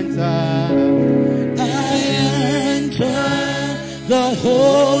 I enter the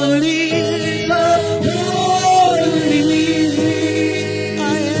holies of holies.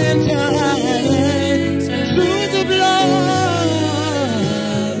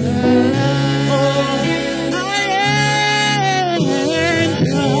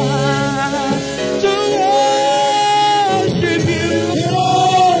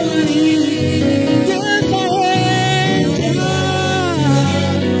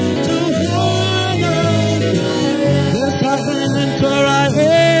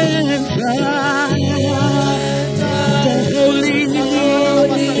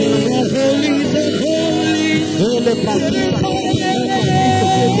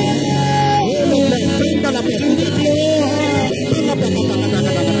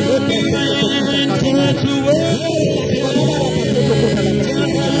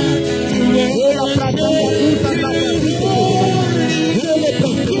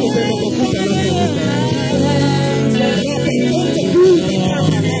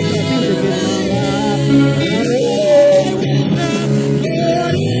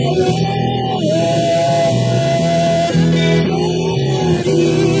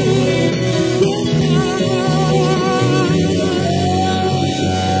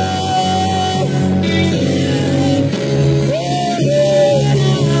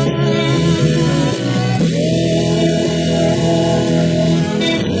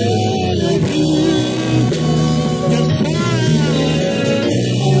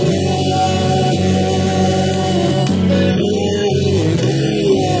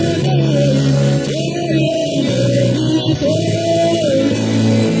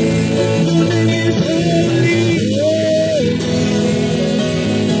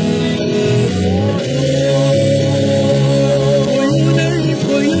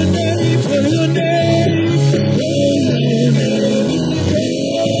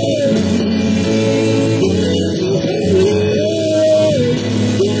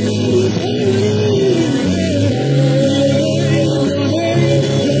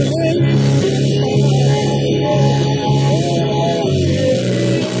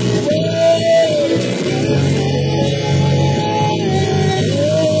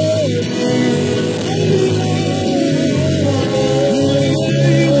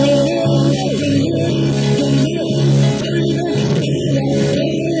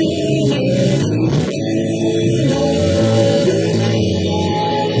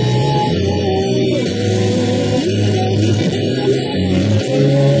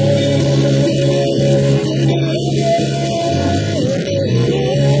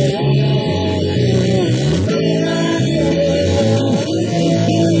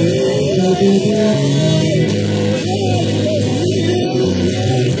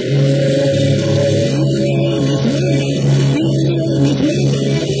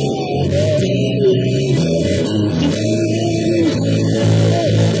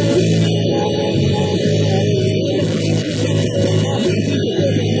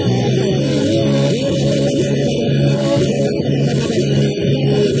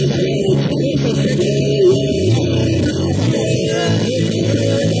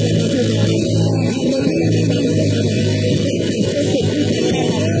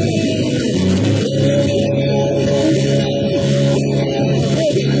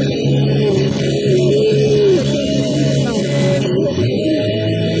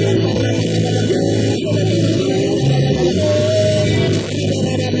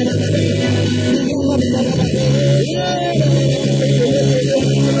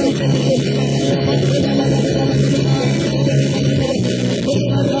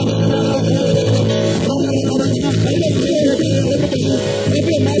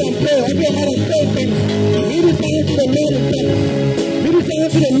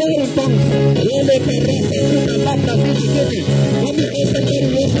 the Lord in tongues. Let me hear somebody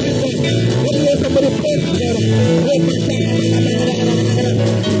worship God. Let me hear somebody praise God.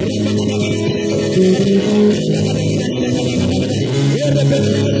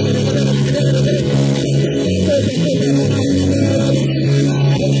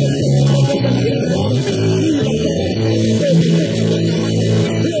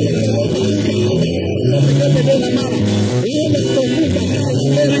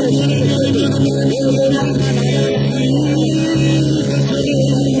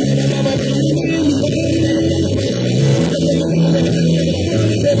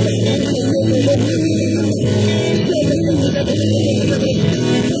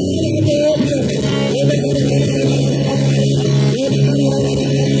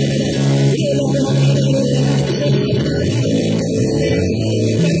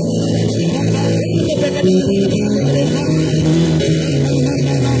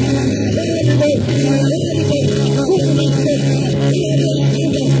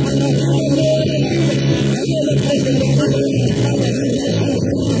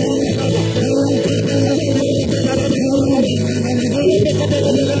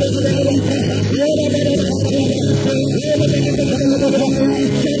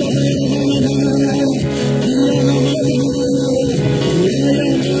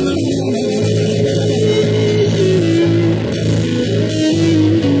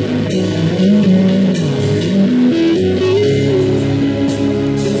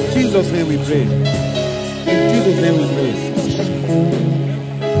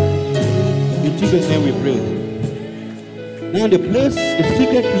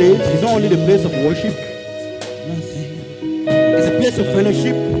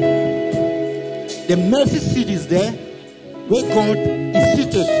 The mercy seat is there where God is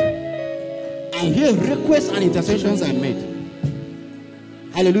seated, and here requests and intercessions are made.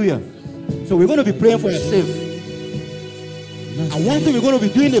 Hallelujah. So we're going to be praying for ourselves. And one thing we're going to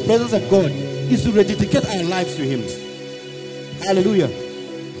be doing in the presence of God is to rededicate our lives to Him. Hallelujah.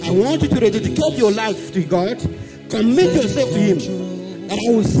 I want you to rededicate your life to God. Commit yourself to Him, and I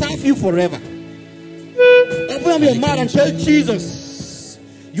will serve you forever. Open up your mouth and tell Jesus,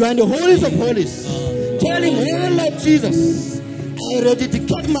 you are in the holiest of holies. Tell Him, oh Lord Jesus, I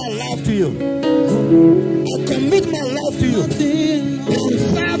rededicate my life to you. I commit my life to you. I will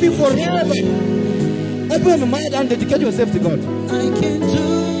serve you forever. Open your mouth and dedicate yourself to God. I can do.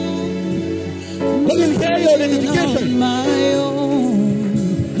 Let Him hear your dedication. My own.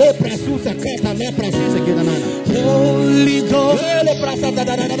 Holy God.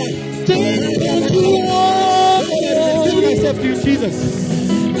 Give myself to you, Jesus.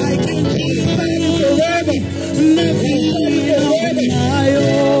 I can give forever. Nothing forever. My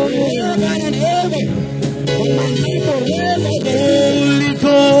own. Forever and ever. Holy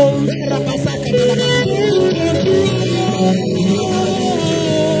God.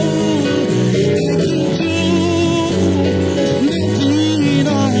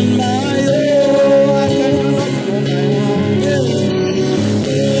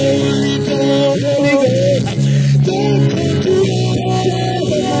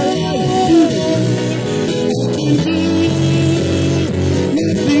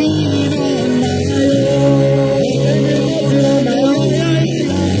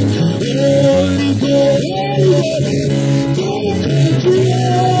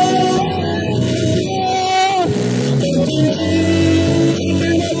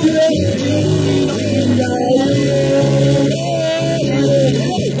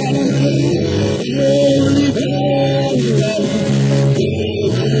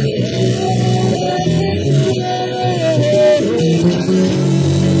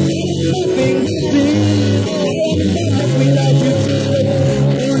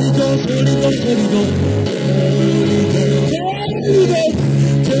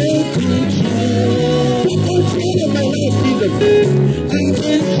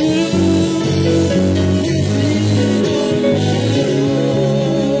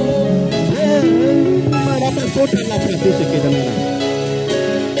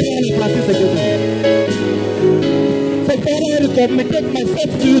 Commit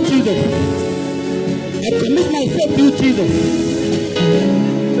myself to you, Jesus. I commit myself to you, Jesus.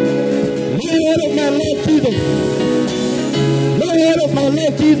 Lord of my life, Jesus. Lord of my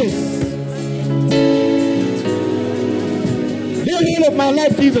life, Jesus. Lord of my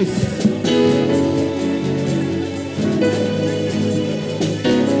life, Jesus.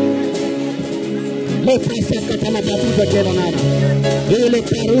 Le precisa que la batuza queda nada. Le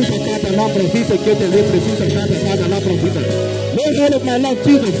parusa cata la precisa que te le precisa cata la precisa. Lord of my life,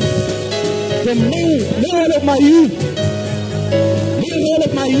 Jesus. From now, Lord of my youth. Lord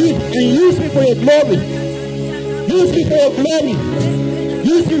of my and use me for your glory. Use me for your glory.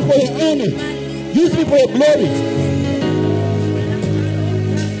 Use me for your honor. Use me for your glory.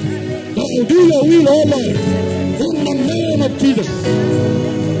 I will do your will, oh Lord, in the name of Jesus.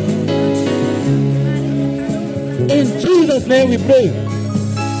 In Jesus' name we pray.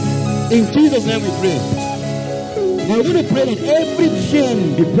 In Jesus' name we pray. Now we're going to pray that every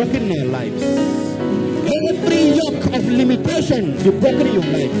chain be broken in our lives. Every yoke of limitation be broken in your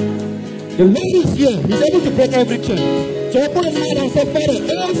life. The Lord is here. He's able to break every chain. So open your mouth and say, Father,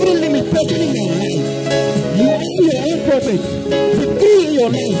 every limitation in your life, you are your own prophet. Decree in your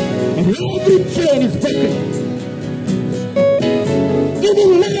life, and every chain is broken. Even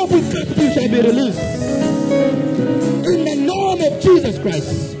love with captive shall be released. In the name of Jesus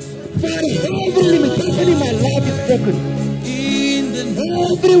Christ. Father, every limitation in my life is broken.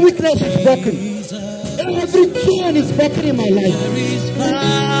 Every weakness is broken. Every chain is broken in my life.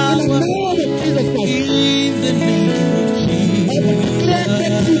 In the name of Jesus Christ. I will declare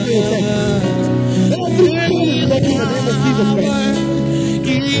victory to yourself. Every chain is broken in the name of Jesus Christ.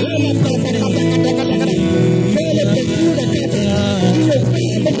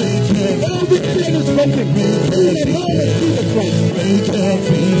 Every chain is broken. In the name of Jesus Christ.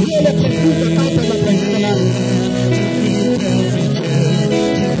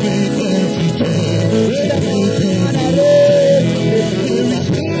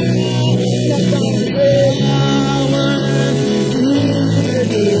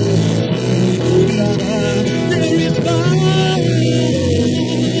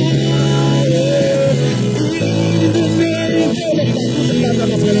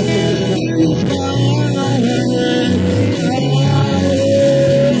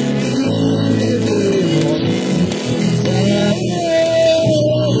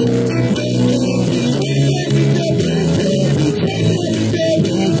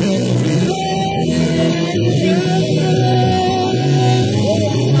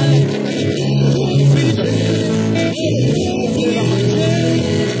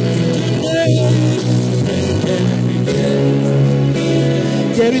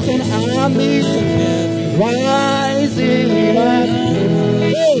 There is an army rising up.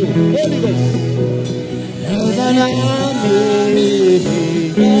 Oh, Holy Ghost. There's an army.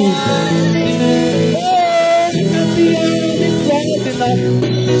 Oh, the army is rising up.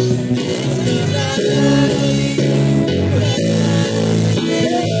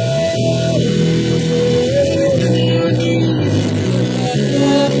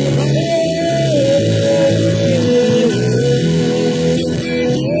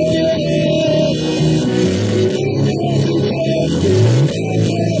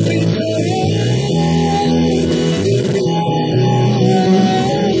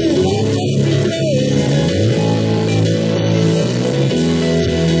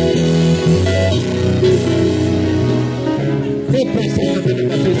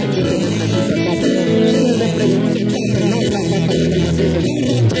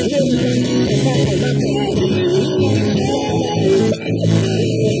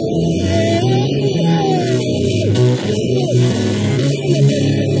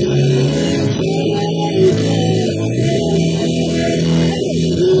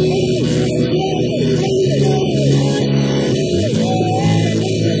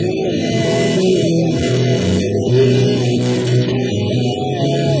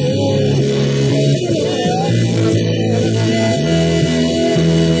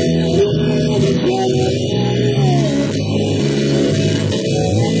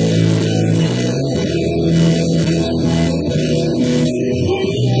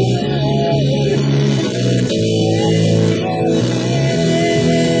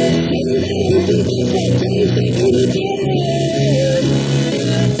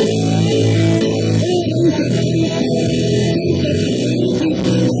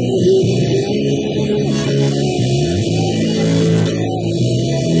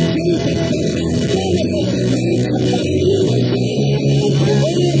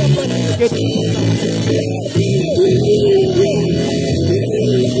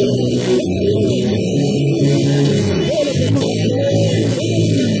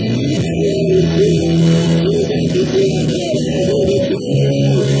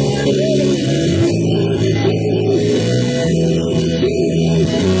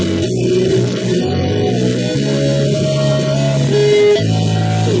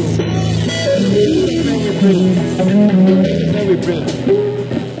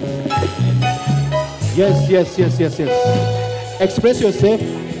 Yes. Express yourself.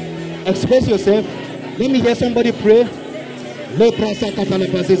 Express yourself. Let me hear somebody pray. Le prasa katala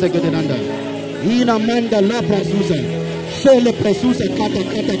prasisa gedenanda. Ina manda la prasusa. Sele presusa kata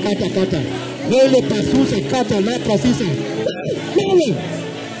kata kata kata. Ele presusa kata la precisa.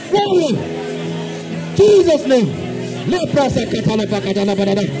 Glory. Jesus name. Le prasa kata la kata la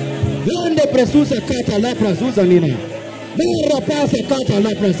badada. Lande presusa kata la presusa nina. Mera pasa kata la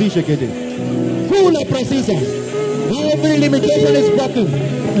precisa kede. Kula precisa. Every limitation is broken.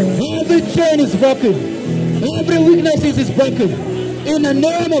 Every chain is broken. Every weakness is broken. In the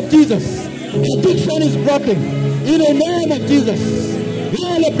name of Jesus. Addiction is broken. In the name of Jesus.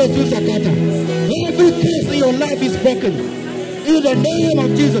 Every curse in your life is broken. In the name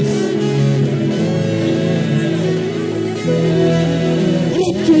of Jesus.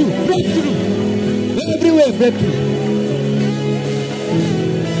 Breakthrough. Everywhere breakthrough.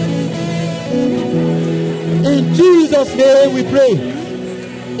 In Jesus' name we pray.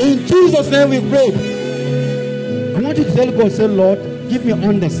 In Jesus' name we pray. I want you to tell God, say, Lord, give me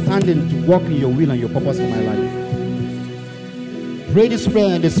understanding to walk in your will and your purpose for my life. Pray this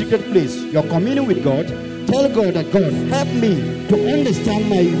prayer in the secret place. You're communing with God. Tell God that, God, help me to understand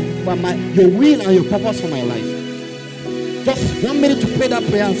your will and your purpose for my life. Just 1 minute to pray that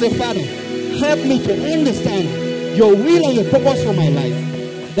prayer and say, Father, help me to understand your will and your purpose for my life.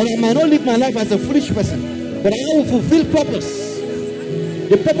 That I might not live my life as a foolish person, but I will fulfill purpose.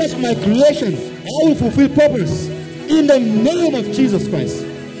 The purpose of my creation, I will fulfill purpose. In the name of Jesus Christ.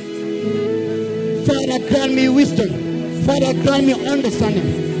 Father, grant me wisdom. Father, grant me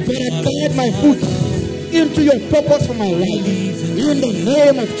understanding. Father, guide my foot into your purpose for my life. In the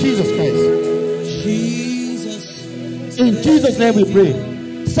name of Jesus Christ. In Jesus' name we pray.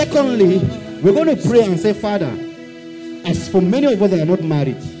 Secondly, we're going to pray and say, Father, as for many of us that are not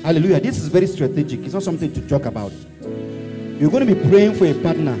married, hallelujah, this is very strategic. It's not something to joke about. You're going to be praying for a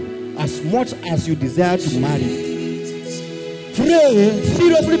partner as much as you desire to marry. Pray,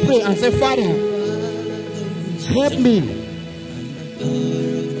 seriously pray and say, Father, help me.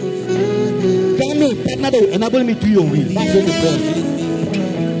 Grant me a partner that will enable me to do your will. That's just the prayer.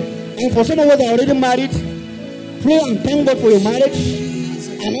 And for some of us that are already married, pray and thank God for your marriage.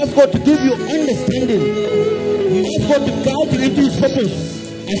 And ask God to give you understanding. Ask God to guide you into His purpose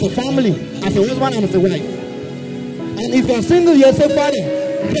as a family, as a husband and as a wife. And if you are single, you say, Father,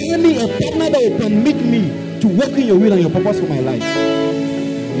 grant me a partner that will permit me to work in your will and your purpose for my life.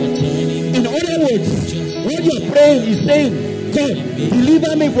 In other words, what you are praying is saying, God,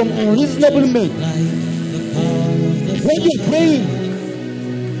 deliver me from unreasonable men. What you are praying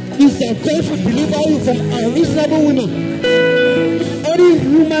is that God should deliver you from unreasonable women. Any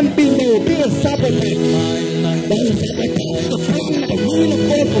human being that will be a sabotage, that will sabotage the plan and the will of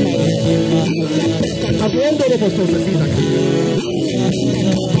God for my life.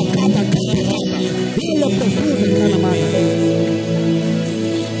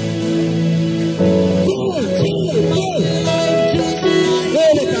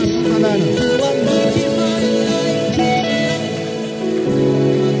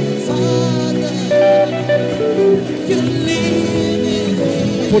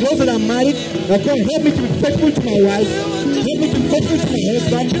 For those that are married, God, help me to be faithful to my wife. Help me to be faithful to my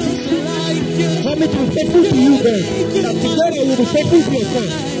husband. Help me to be faithful to you, God. That together we will be faithful to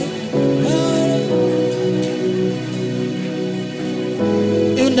yourself.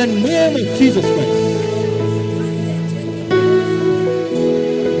 In the name of Jesus Christ.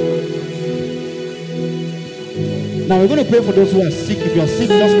 Now we're going to pray for those who are sick. If you are sick,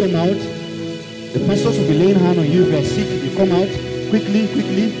 just come out. The pastors will be laying hand on you. If you are sick, you come out. Quickly.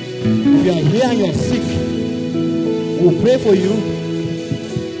 If you are here and you are sick, we'll pray for you.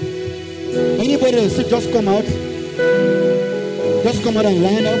 Anybody that is sick, just come out. Just come out and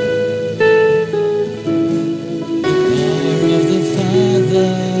line up.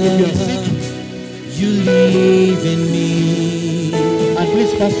 If you are sick, you live in me. And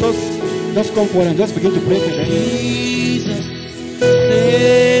please, pastors, just come forward and just begin to pray for them. Jesus,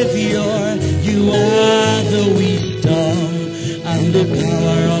 Savior, you are the wisdom and the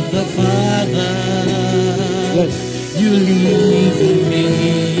power of the Father. Yes. You live in me.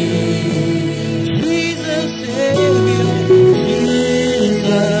 Jesus, Savior,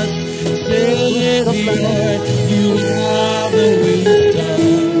 you are the wisdom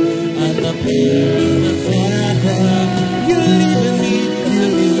and the power of the Father. You live in me, you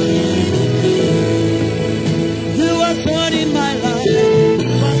live in me. You are turning my life,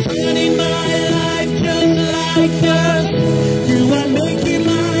 you are turning my life just like yours. You are making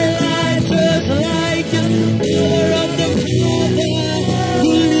my life just like yours. Power of the Father,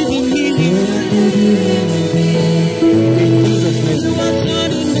 you live in me, you live in me. You are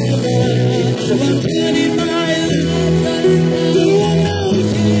turning my life, you are turning my life. You are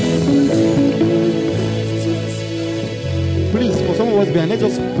making. behind. Let's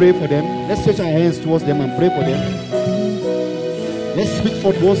just pray for them. Let's stretch our hands towards them and pray for them. Let's speak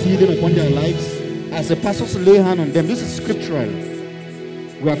forth God's healing upon their lives. As the pastors lay hand on them, this is scriptural.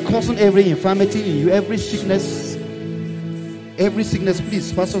 We are causing every infirmity in you, every sickness. Every sickness,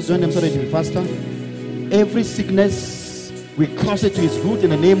 please, pastors, join them so that it will be faster. Every sickness, we cause it to its root in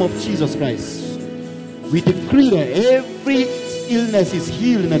the name of Jesus Christ. We decree that every illness is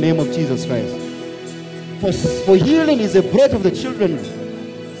healed in the name of Jesus Christ. For healing is the bread of the children.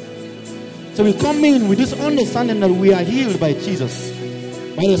 So we come in with this understanding that we are healed by Jesus.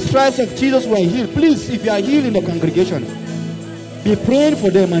 By the stripes of Jesus we are healed. Please, if you are healed in the congregation, be praying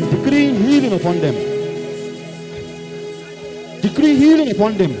for them and decree healing upon them. Decree healing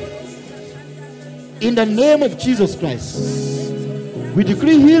upon them. In the name of Jesus Christ. We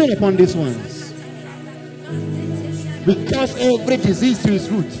decree healing upon these ones. We cause every disease to its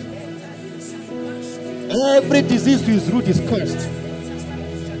root. Every disease to its root is cursed.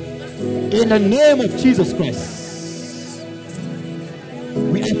 In the name of Jesus Christ.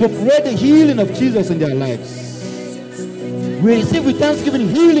 We appropriate the healing of Jesus in their lives. We receive with thanksgiving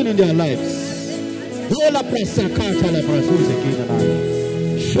healing in their lives. Healing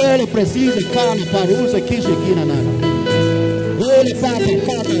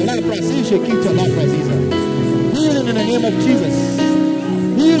in the name of Jesus.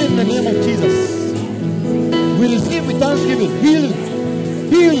 Healing in the name of Jesus. We receive with thanksgiving healing,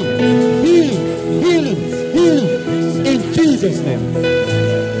 healing, healing, healing, healing in Jesus' name.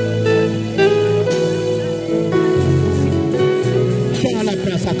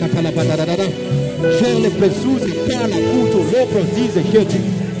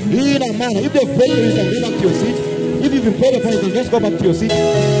 If they've prayed, you can go back to your seat. If you've been prayed upon, you can just go back to your seat.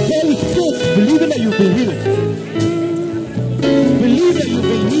 Pray with faith, believing that you've been healed. Believe that you've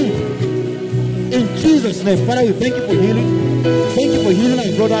been healed. In Jesus' name. Father, we thank you for healing. Thank you for healing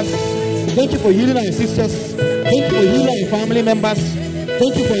our brothers. Thank you for healing our sisters. Thank you for healing our family members.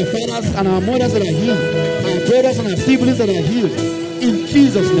 Thank you for our fathers and our mothers that are healed. Our brothers and our siblings that are healed. In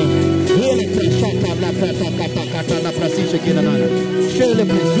Jesus' name.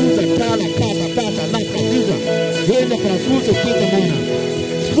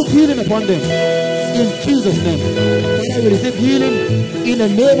 Speak healing upon them. In Jesus' name. Father, we receive healing in the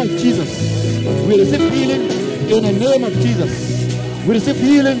name of Jesus. We receive healing in the name of Jesus. We receive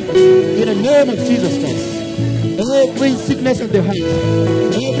healing in the name of Jesus Christ. Every sickness of the heart,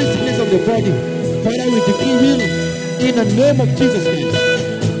 every sickness of the body, Father, we decree healing in the name of Jesus Christ.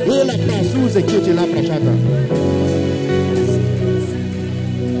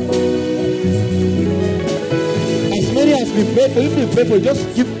 As many as we pray for, if we pray for, just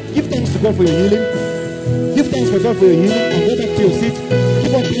give thanks to God for your healing. Give thanks for God for your healing and go back to your seat.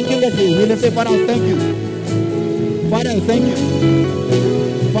 Keep on thanking God for your healing. Say, Father, I thank you. Father, I thank you.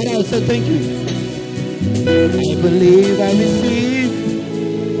 Father, I say thank you. I believe I receive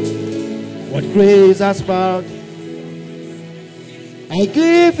what grace has brought. I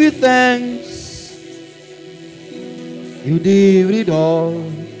give you thanks. You did it all.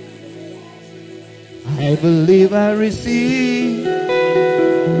 I believe I receive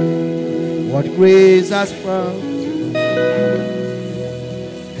what grace has brought.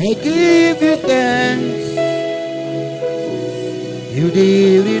 I give you thanks. You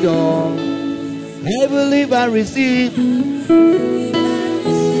did it all. I believe I receive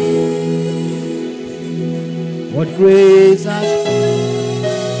what grace has brought.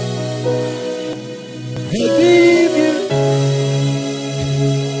 I give you.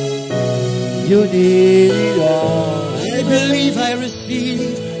 You did it all. I believe I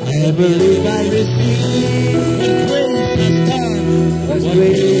receive. I believe I receive what grace has done. What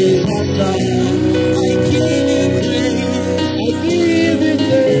grace has done. I give you praise. I give you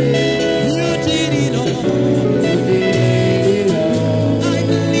praise. You did it all. You did it all. I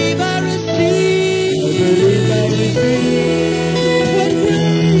believe I receive. I believe I receive what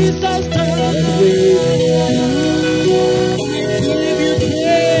grace has done. I give you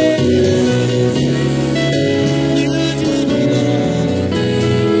praise. You did it all.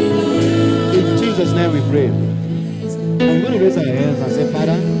 In Jesus' name we pray. I'm going to raise our hands and say,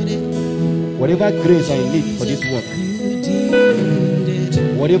 Father, whatever grace I need for this work,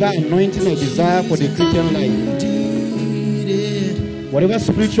 whatever anointing or desire for the Christian life, whatever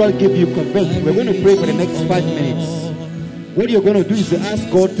spiritual gift you convert, we're going to pray for the next 5 minutes. What you're going to do is to ask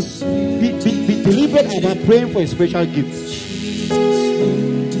God to be deliberate about praying for a spiritual gift.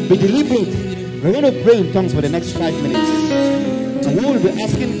 Be deliberate. We're going to pray in tongues for the next 5 minutes. And what we'll be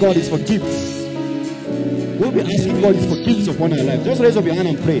asking God is for gifts. We'll be asking God is for gifts upon our life. Just raise up your hand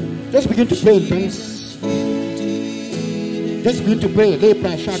and pray. Just begin to pray in tongues. Just going to pray.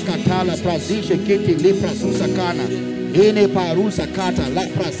 Lepra shakatala prasisha kete lepra susakana. Ene parusa kata la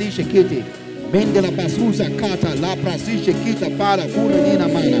prasisha kete. Mendela pasusa kata la prasisha kita para kuna nina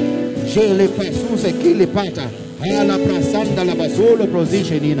mana. Jele pasusa kile pata. Hala prasanda la basolo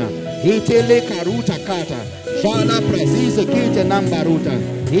prosisha nina. Itele karuta kata. Shala prasisha kete nambaruta.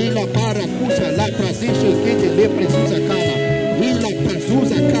 Ila para kusa la prasisha kete lepra susakana. Ila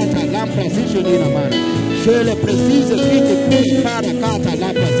prasusa kata la prasisha nina mana. Shele precisa kite kule para kata la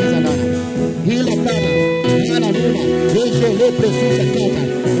precisa nana. Hila para, nana nuna, deje le precisa kata.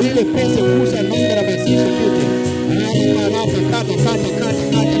 Hile pese kusa nangara basisha kite. Nana parata kata.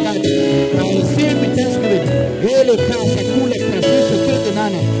 I receive with thanksgiving. Hile pasa kule precisa kite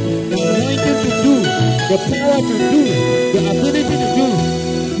nana. The anointing to do, the power to do, the ability to do.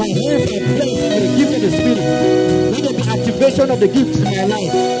 My hands are blessed with the gift of the Spirit. Let there be activation of the gifts in my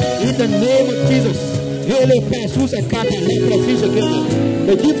life. In the name of Jesus. The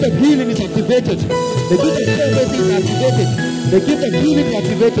gift of healing is activated. The gift of prophecy is activated. The gift of healing is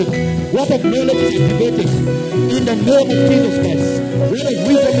activated. Word of knowledge is activated. In the name of Jesus Christ. Word of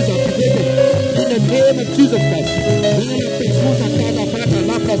wisdom is activated. In the name of Jesus Christ.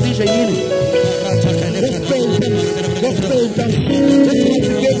 Let's pray in tongues. Let's pray in tongues. Let's activate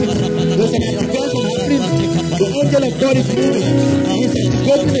it. There's an activation happening. The angel of God is moving. He's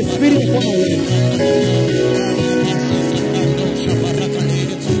activating the Spirit of God.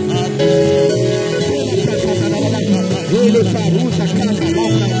 Ele parusa canta la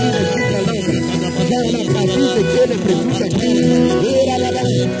pradina contra l'altra. La pradina che le presusa cara. Era la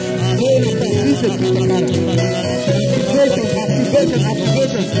ele pradina che le cara.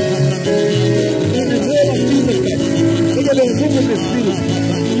 Activation. In the name of Jesus Christ. In the name of the Spirit.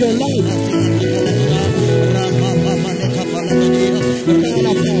 In your life.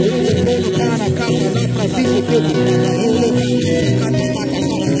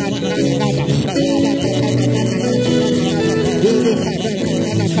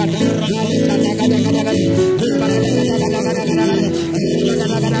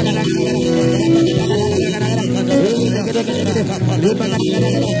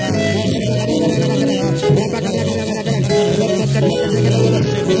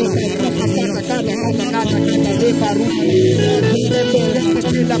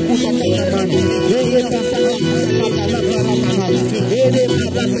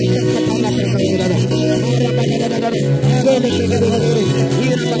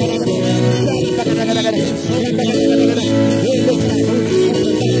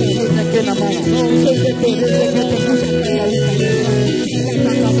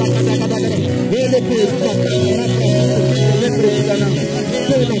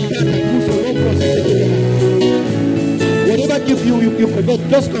 Whatever gift you convert,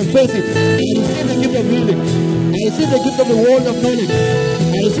 just confess it. I receive the gift of healing. I receive the gift of the word of knowledge.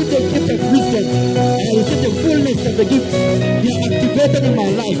 I receive the gift of wisdom. I receive the fullness of the gifts. They are activated in my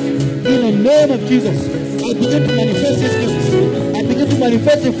life. In the name of Jesus, I begin to manifest these gifts. I begin to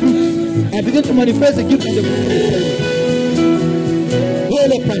manifest the fruits. I begin to manifest the gift of the fruit.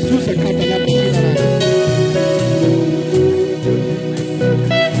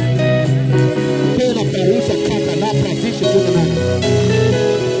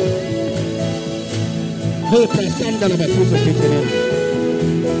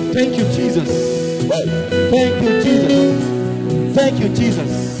 Thank you, Jesus. Thank you, Jesus. Thank you,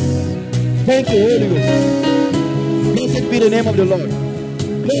 Jesus. Thank you, Holy Ghost. Blessed be the name of the Lord.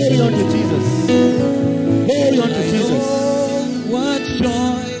 Glory unto Jesus. Glory unto Jesus. What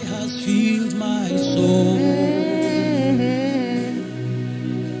joy has filled my soul.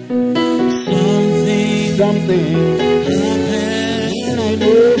 Something happened, and I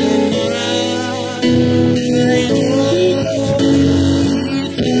know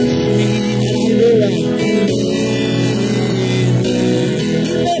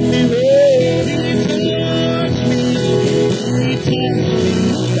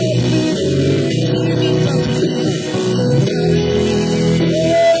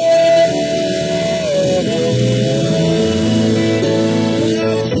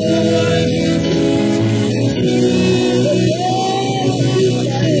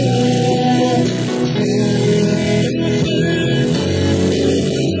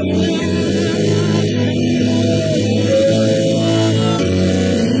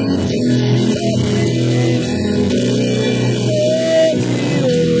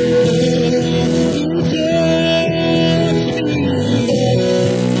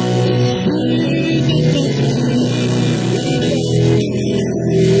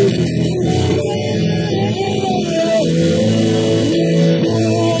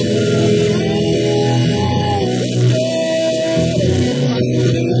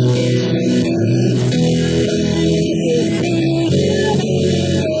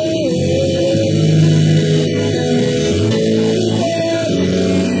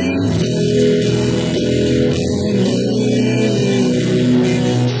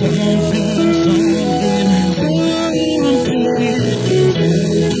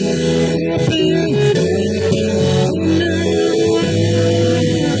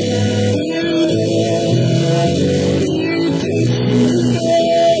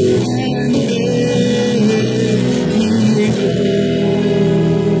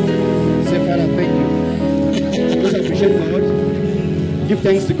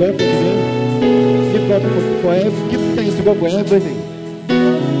thanks to God for today. Give thanks to God for everything.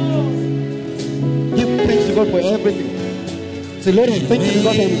 Give thanks to God for everything. Say, Lord, I thank you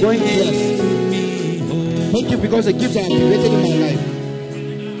because I'm going blessed. Thank you because the gifts are activated in my life.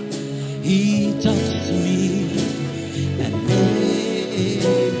 He touched me and made me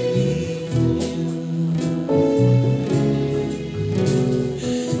whole.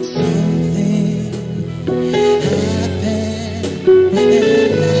 Something happened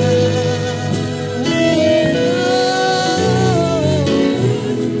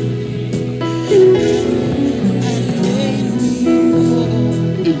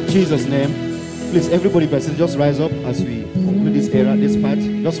and in Jesus' name, please, everybody present, just rise up as we conclude this era, this part.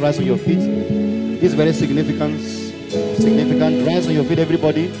 Just rise on your feet. This is very significant. Rise on your feet,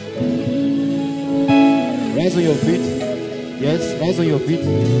 everybody. Rise on your feet. Yes, rise on your feet.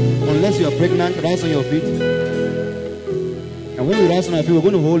 Unless you are pregnant, rise on your feet. And when we rise on our feet, we're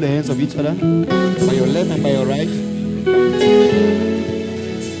going to hold the hands of each other by your left and by your right.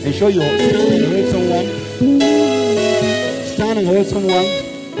 Ensure you stand and hold someone. Stand and hold someone.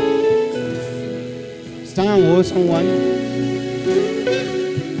 Stand and hold someone.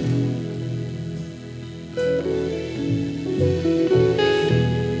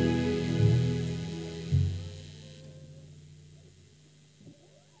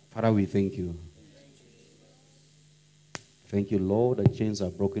 Father, we thank you. Thank you, Lord, that chains are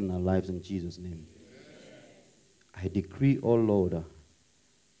broken in our lives in Jesus' name. I decree, oh Lord,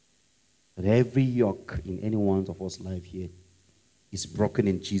 that every yoke in any one of us life here is broken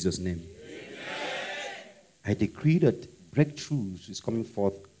in Jesus' name. I decree that breakthroughs is coming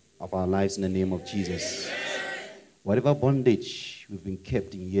forth of our lives in the name of Jesus. Whatever bondage we've been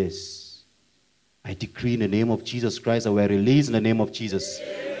kept in years, I decree in the name of Jesus Christ that we are released in the name of Jesus.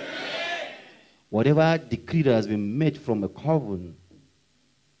 Whatever decree that has been made from a covenant,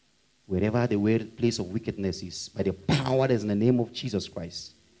 wherever the place of wickedness is, by the power that is in the name of Jesus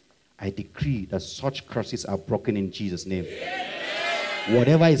Christ, I decree that such curses are broken in Jesus' name.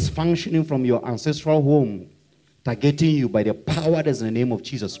 Whatever is functioning from your ancestral home, targeting you by the power that is in the name of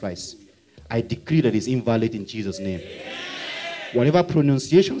Jesus Christ, I decree that it's invalid in Jesus' name. Whatever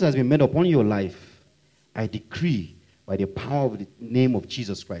pronunciations has been made upon your life, I decree by the power of the name of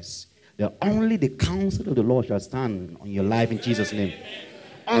Jesus Christ, that only the counsel of the Lord shall stand on your life in Jesus' name.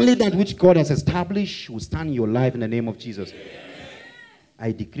 Only that which God has established will stand in your life in the name of Jesus.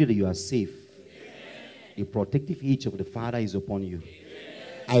 I decree that you are safe. The protective edge of the Father is upon you.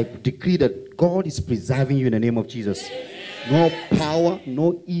 I decree that God is preserving you in the name of Jesus. No power,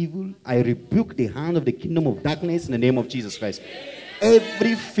 no evil. I rebuke the hand of the kingdom of darkness in the name of Jesus Christ.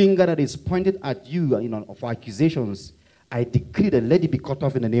 Every finger that is pointed at you, of accusations, I decree that let it be cut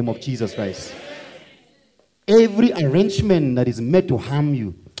off in the name of Jesus Christ. Every arrangement that is made to harm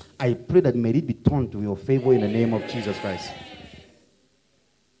you, I pray that may it be turned to your favor in the name of Jesus Christ.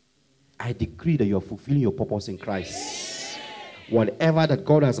 I decree that you are fulfilling your purpose in Christ. Whatever that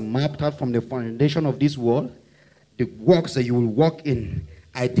God has mapped out from the foundation of this world, the works that you will walk in,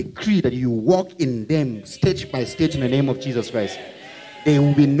 I decree that you walk in them stage by stage in the name of Jesus Christ. There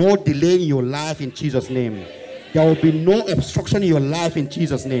will be no delay in your life in Jesus' name. There will be no obstruction in your life in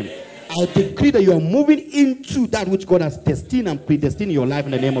Jesus' name. I decree that you are moving into that which God has destined and predestined in your life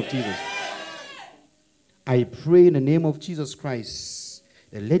in the name of Jesus. I pray in the name of Jesus Christ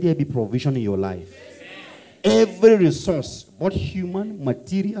that let there be provision in your life. Every resource, both human,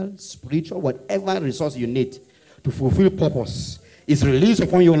 material, spiritual, whatever resource you need to fulfill purpose, is released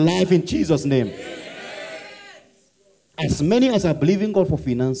upon your life in Jesus' name. As many as are believing God for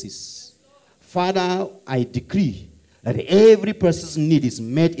finances, Father, I decree that every person's need is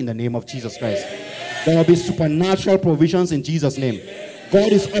met in the name of Jesus Christ. There will be supernatural provisions in Jesus' name.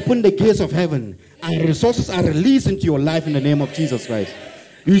 God is opening the gates of heaven and resources are released into your life in the name of Jesus Christ.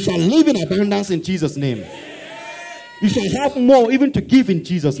 You shall live in abundance in Jesus' name. You shall have more even to give in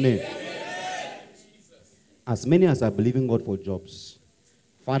Jesus' name. As many as are believing God for jobs,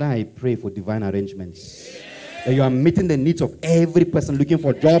 Father, I pray for divine arrangements. That you are meeting the needs of every person looking for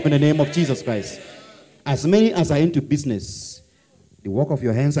a job in the name of Jesus Christ. As many as are into business, the work of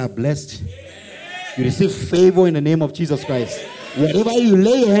your hands are blessed. You receive favor in the name of Jesus Christ. Whatever you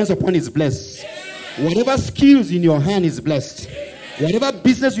lay your hands upon is blessed. Whatever skills in your hand is blessed. Whatever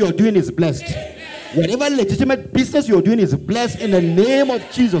business you are doing is blessed. Whatever legitimate business you are doing is blessed in the name of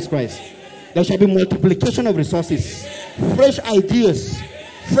Jesus Christ. There shall be multiplication of resources, fresh ideas,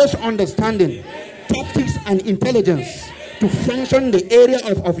 fresh understanding, tactics and intelligence to function in the area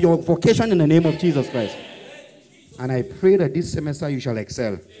of your vocation in the name of Jesus Christ. And I pray that this semester you shall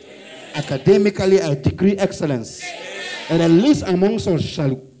excel. Academically, I decree excellence. And the least amongst us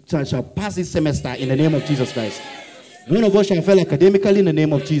shall pass this semester in the name of Jesus Christ. None of us shall fail academically in the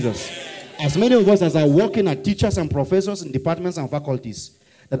name of Jesus. As many of us as are working as teachers and professors in departments and faculties,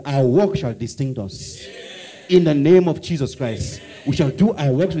 that our work shall distinct us. In the name of Jesus Christ. We shall do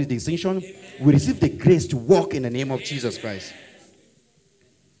our works with distinction. We receive the grace to walk in the name of Jesus Christ.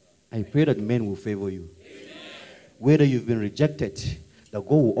 I pray that men will favor you. Whether you've been rejected, that God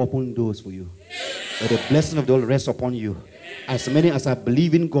will open doors for you. That the blessing of the Lord rests upon you. As many as are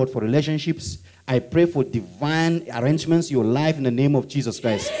believing God for relationships, I pray for divine arrangements in your life in the name of Jesus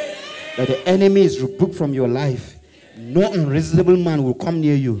Christ. That the enemy is rebuked from your life. No unreasonable man will come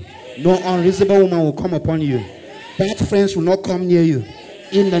near you. No unreasonable woman will come upon you. Bad friends will not come near you.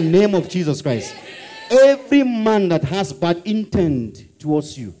 In the name of Jesus Christ. Every man that has bad intent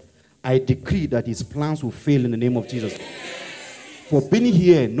towards you, I decree that his plans will fail in the name of Jesus. For being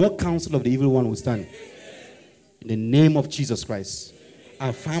here, no counsel of the evil one will stand. In the name of Jesus Christ.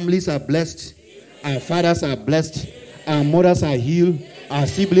 Our families are blessed. Our fathers are blessed. Our mothers are healed. Our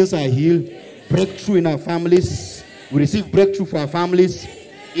siblings are healed. Breakthrough in our families. We receive breakthrough for our families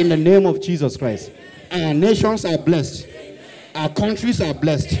in the name of Jesus Christ. Our nations are blessed. Our countries are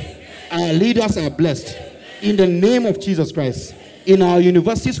blessed. Our leaders are blessed in the name of Jesus Christ. In our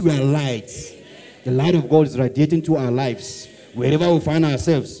universities, we are lights. The light of God is radiating to our lives wherever we find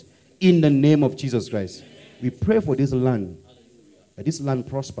ourselves in the name of Jesus Christ. We pray for this land, that this land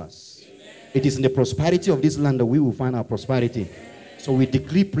prospers. It is in the prosperity of this land that we will find our prosperity. So we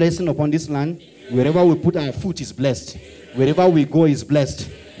decree blessing upon this land. Wherever we put our foot is blessed. Wherever we go is blessed.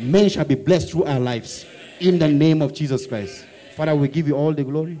 Men shall be blessed through our lives in the name of Jesus Christ. Father, we give you all the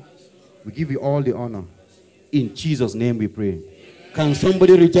glory. We give you all the honor. In Jesus' name we pray. Can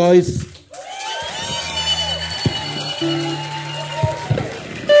somebody rejoice?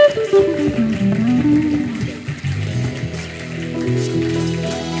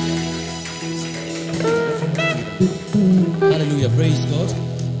 Hallelujah. Praise God.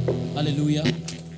 Hallelujah.